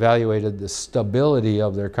you've evaluated the stability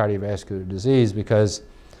of their cardiovascular disease, because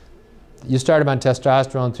you start them on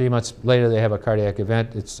testosterone, 3 months later they have a cardiac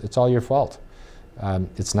event, it's all your fault.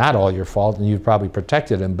 It's not all your fault, and you've probably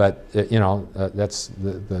protected them, but that's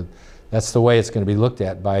the way it's going to be looked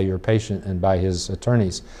at by your patient and by his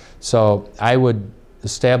attorneys. So I would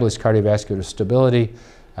establish cardiovascular stability.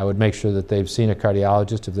 I would make sure that they've seen a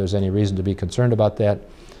cardiologist if there's any reason to be concerned about that.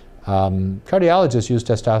 Cardiologists use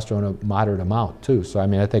testosterone a moderate amount too, so I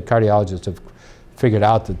mean I think cardiologists have figured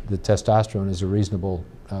out that the testosterone is a reasonable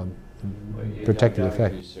protective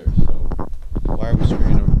effect. Why are we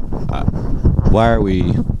screening?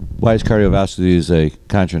 Why is cardiovascular disease a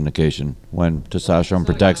contraindication when testosterone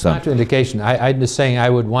protects them? Contraindication. I'm just saying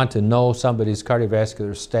I would want to know somebody's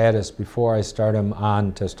cardiovascular status before I start them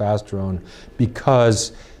on testosterone,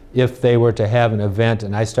 because if they were to have an event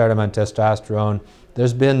and I start them on testosterone,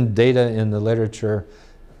 there's been data in the literature,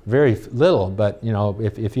 very little, but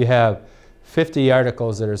if you have 50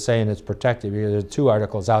 articles that are saying it's protective, there are 2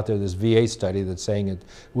 articles out there, this VA study that's saying it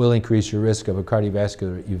will increase your risk of a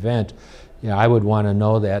cardiovascular event. I would want to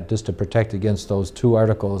know that just to protect against those 2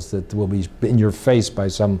 articles that will be in your face by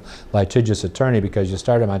some litigious attorney because you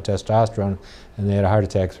started them on testosterone and they had a heart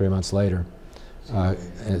attack 3 months later.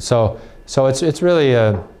 So it's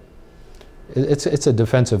really it's a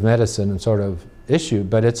defensive medicine and sort of issue,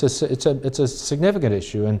 but it's a significant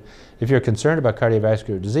issue. And if you're concerned about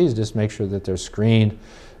cardiovascular disease, just make sure that they're screened.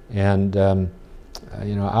 And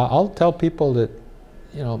I'll tell people that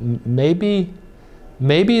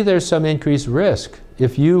maybe there's some increased risk.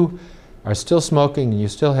 If you are still smoking and you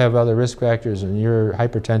still have other risk factors and you're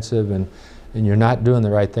hypertensive and you're not doing the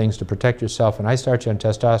right things to protect yourself, and I start you on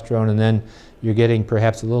testosterone and then you're getting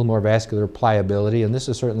perhaps a little more vascular pliability, and this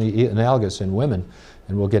is certainly analogous in women,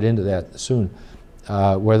 and we'll get into that soon,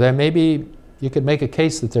 where there maybe you could make a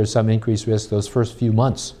case that there's some increased risk those first few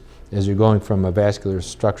months as you're going from a vascular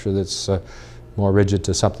structure that's more rigid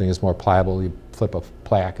to something that's more pliable. You flip a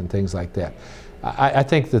plaque and things like that. I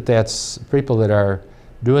think that that's people that are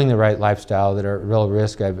doing the right lifestyle, that are at real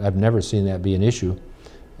risk. I've never seen that be an issue.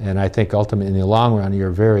 And I think ultimately in the long run,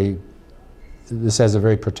 this has a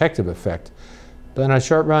very protective effect. But in a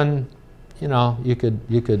short run, you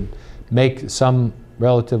could make some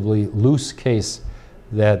relatively loose case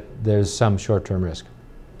that there's some short-term risk.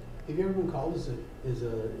 Have you ever been called as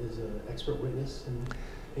an expert witness in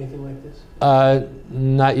anything like this?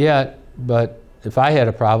 Not yet, but if I had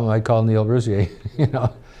a problem, I'd call Neil Brusier,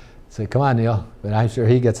 say, come on, Neil. But I'm sure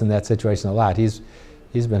he gets in that situation a lot. He's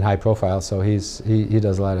been high profile, so he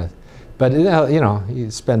does a lot of, but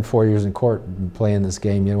you spend 4 years in court playing this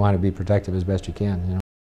game. You want to be protective as best you can.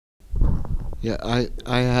 Yeah,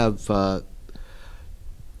 I have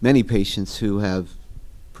many patients who have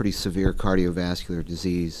pretty severe cardiovascular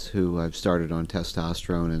disease who I've started on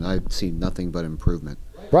testosterone, and I've seen nothing but improvement.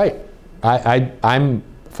 Right. I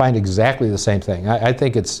find exactly the same thing. I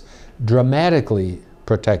think it's dramatically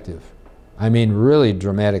protective. I mean, really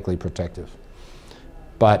dramatically protective.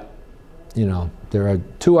 But, there are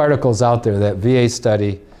 2 articles out there, that VA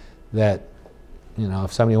study, that,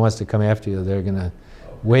 if somebody wants to come after you, they're going to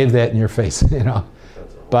wave that in your face,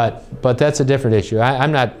 But that's a different issue.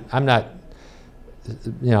 I'm not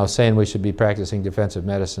saying we should be practicing defensive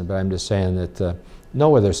medicine, but I'm just saying that know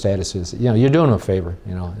where their status is. You're doing them a favor,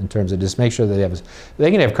 in terms of just make sure they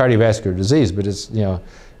can have cardiovascular disease, but it's,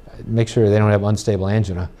 make sure they don't have unstable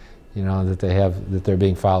angina, that they're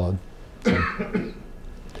being followed. So.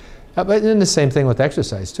 But then the same thing with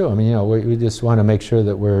exercise too. I mean, we just want to make sure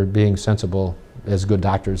that we're being sensible as good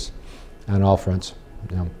doctors on all fronts.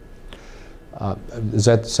 Does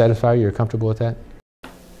that satisfy you? You're comfortable with that?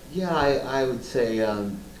 Yeah, I would say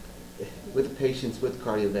with patients with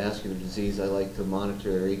cardiovascular disease, I like to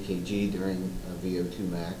monitor their EKG during VO2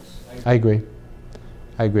 max. I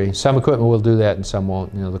agree. Some equipment will do that and some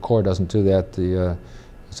won't. The core doesn't do that.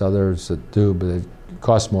 There's others that do, but it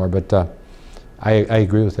costs more. But I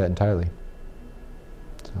agree with that entirely.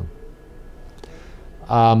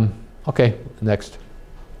 Okay, next.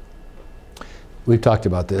 We've talked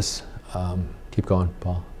about this. Keep going,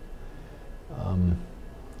 Paul.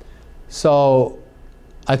 So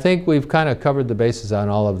I think we've kind of covered the bases on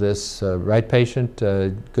all of this. Right patient,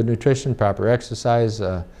 good nutrition, proper exercise,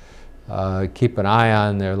 keep an eye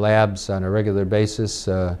on their labs on a regular basis,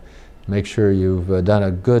 make sure you've done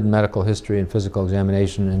a good medical history and physical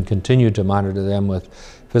examination, and continue to monitor them with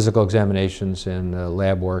physical examinations and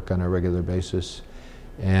lab work on a regular basis.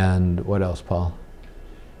 And what else, Paul?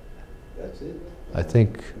 That's it. I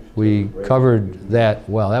think we covered that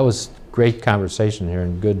well. That was great conversation here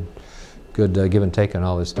and good give and take on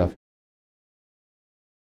all this stuff.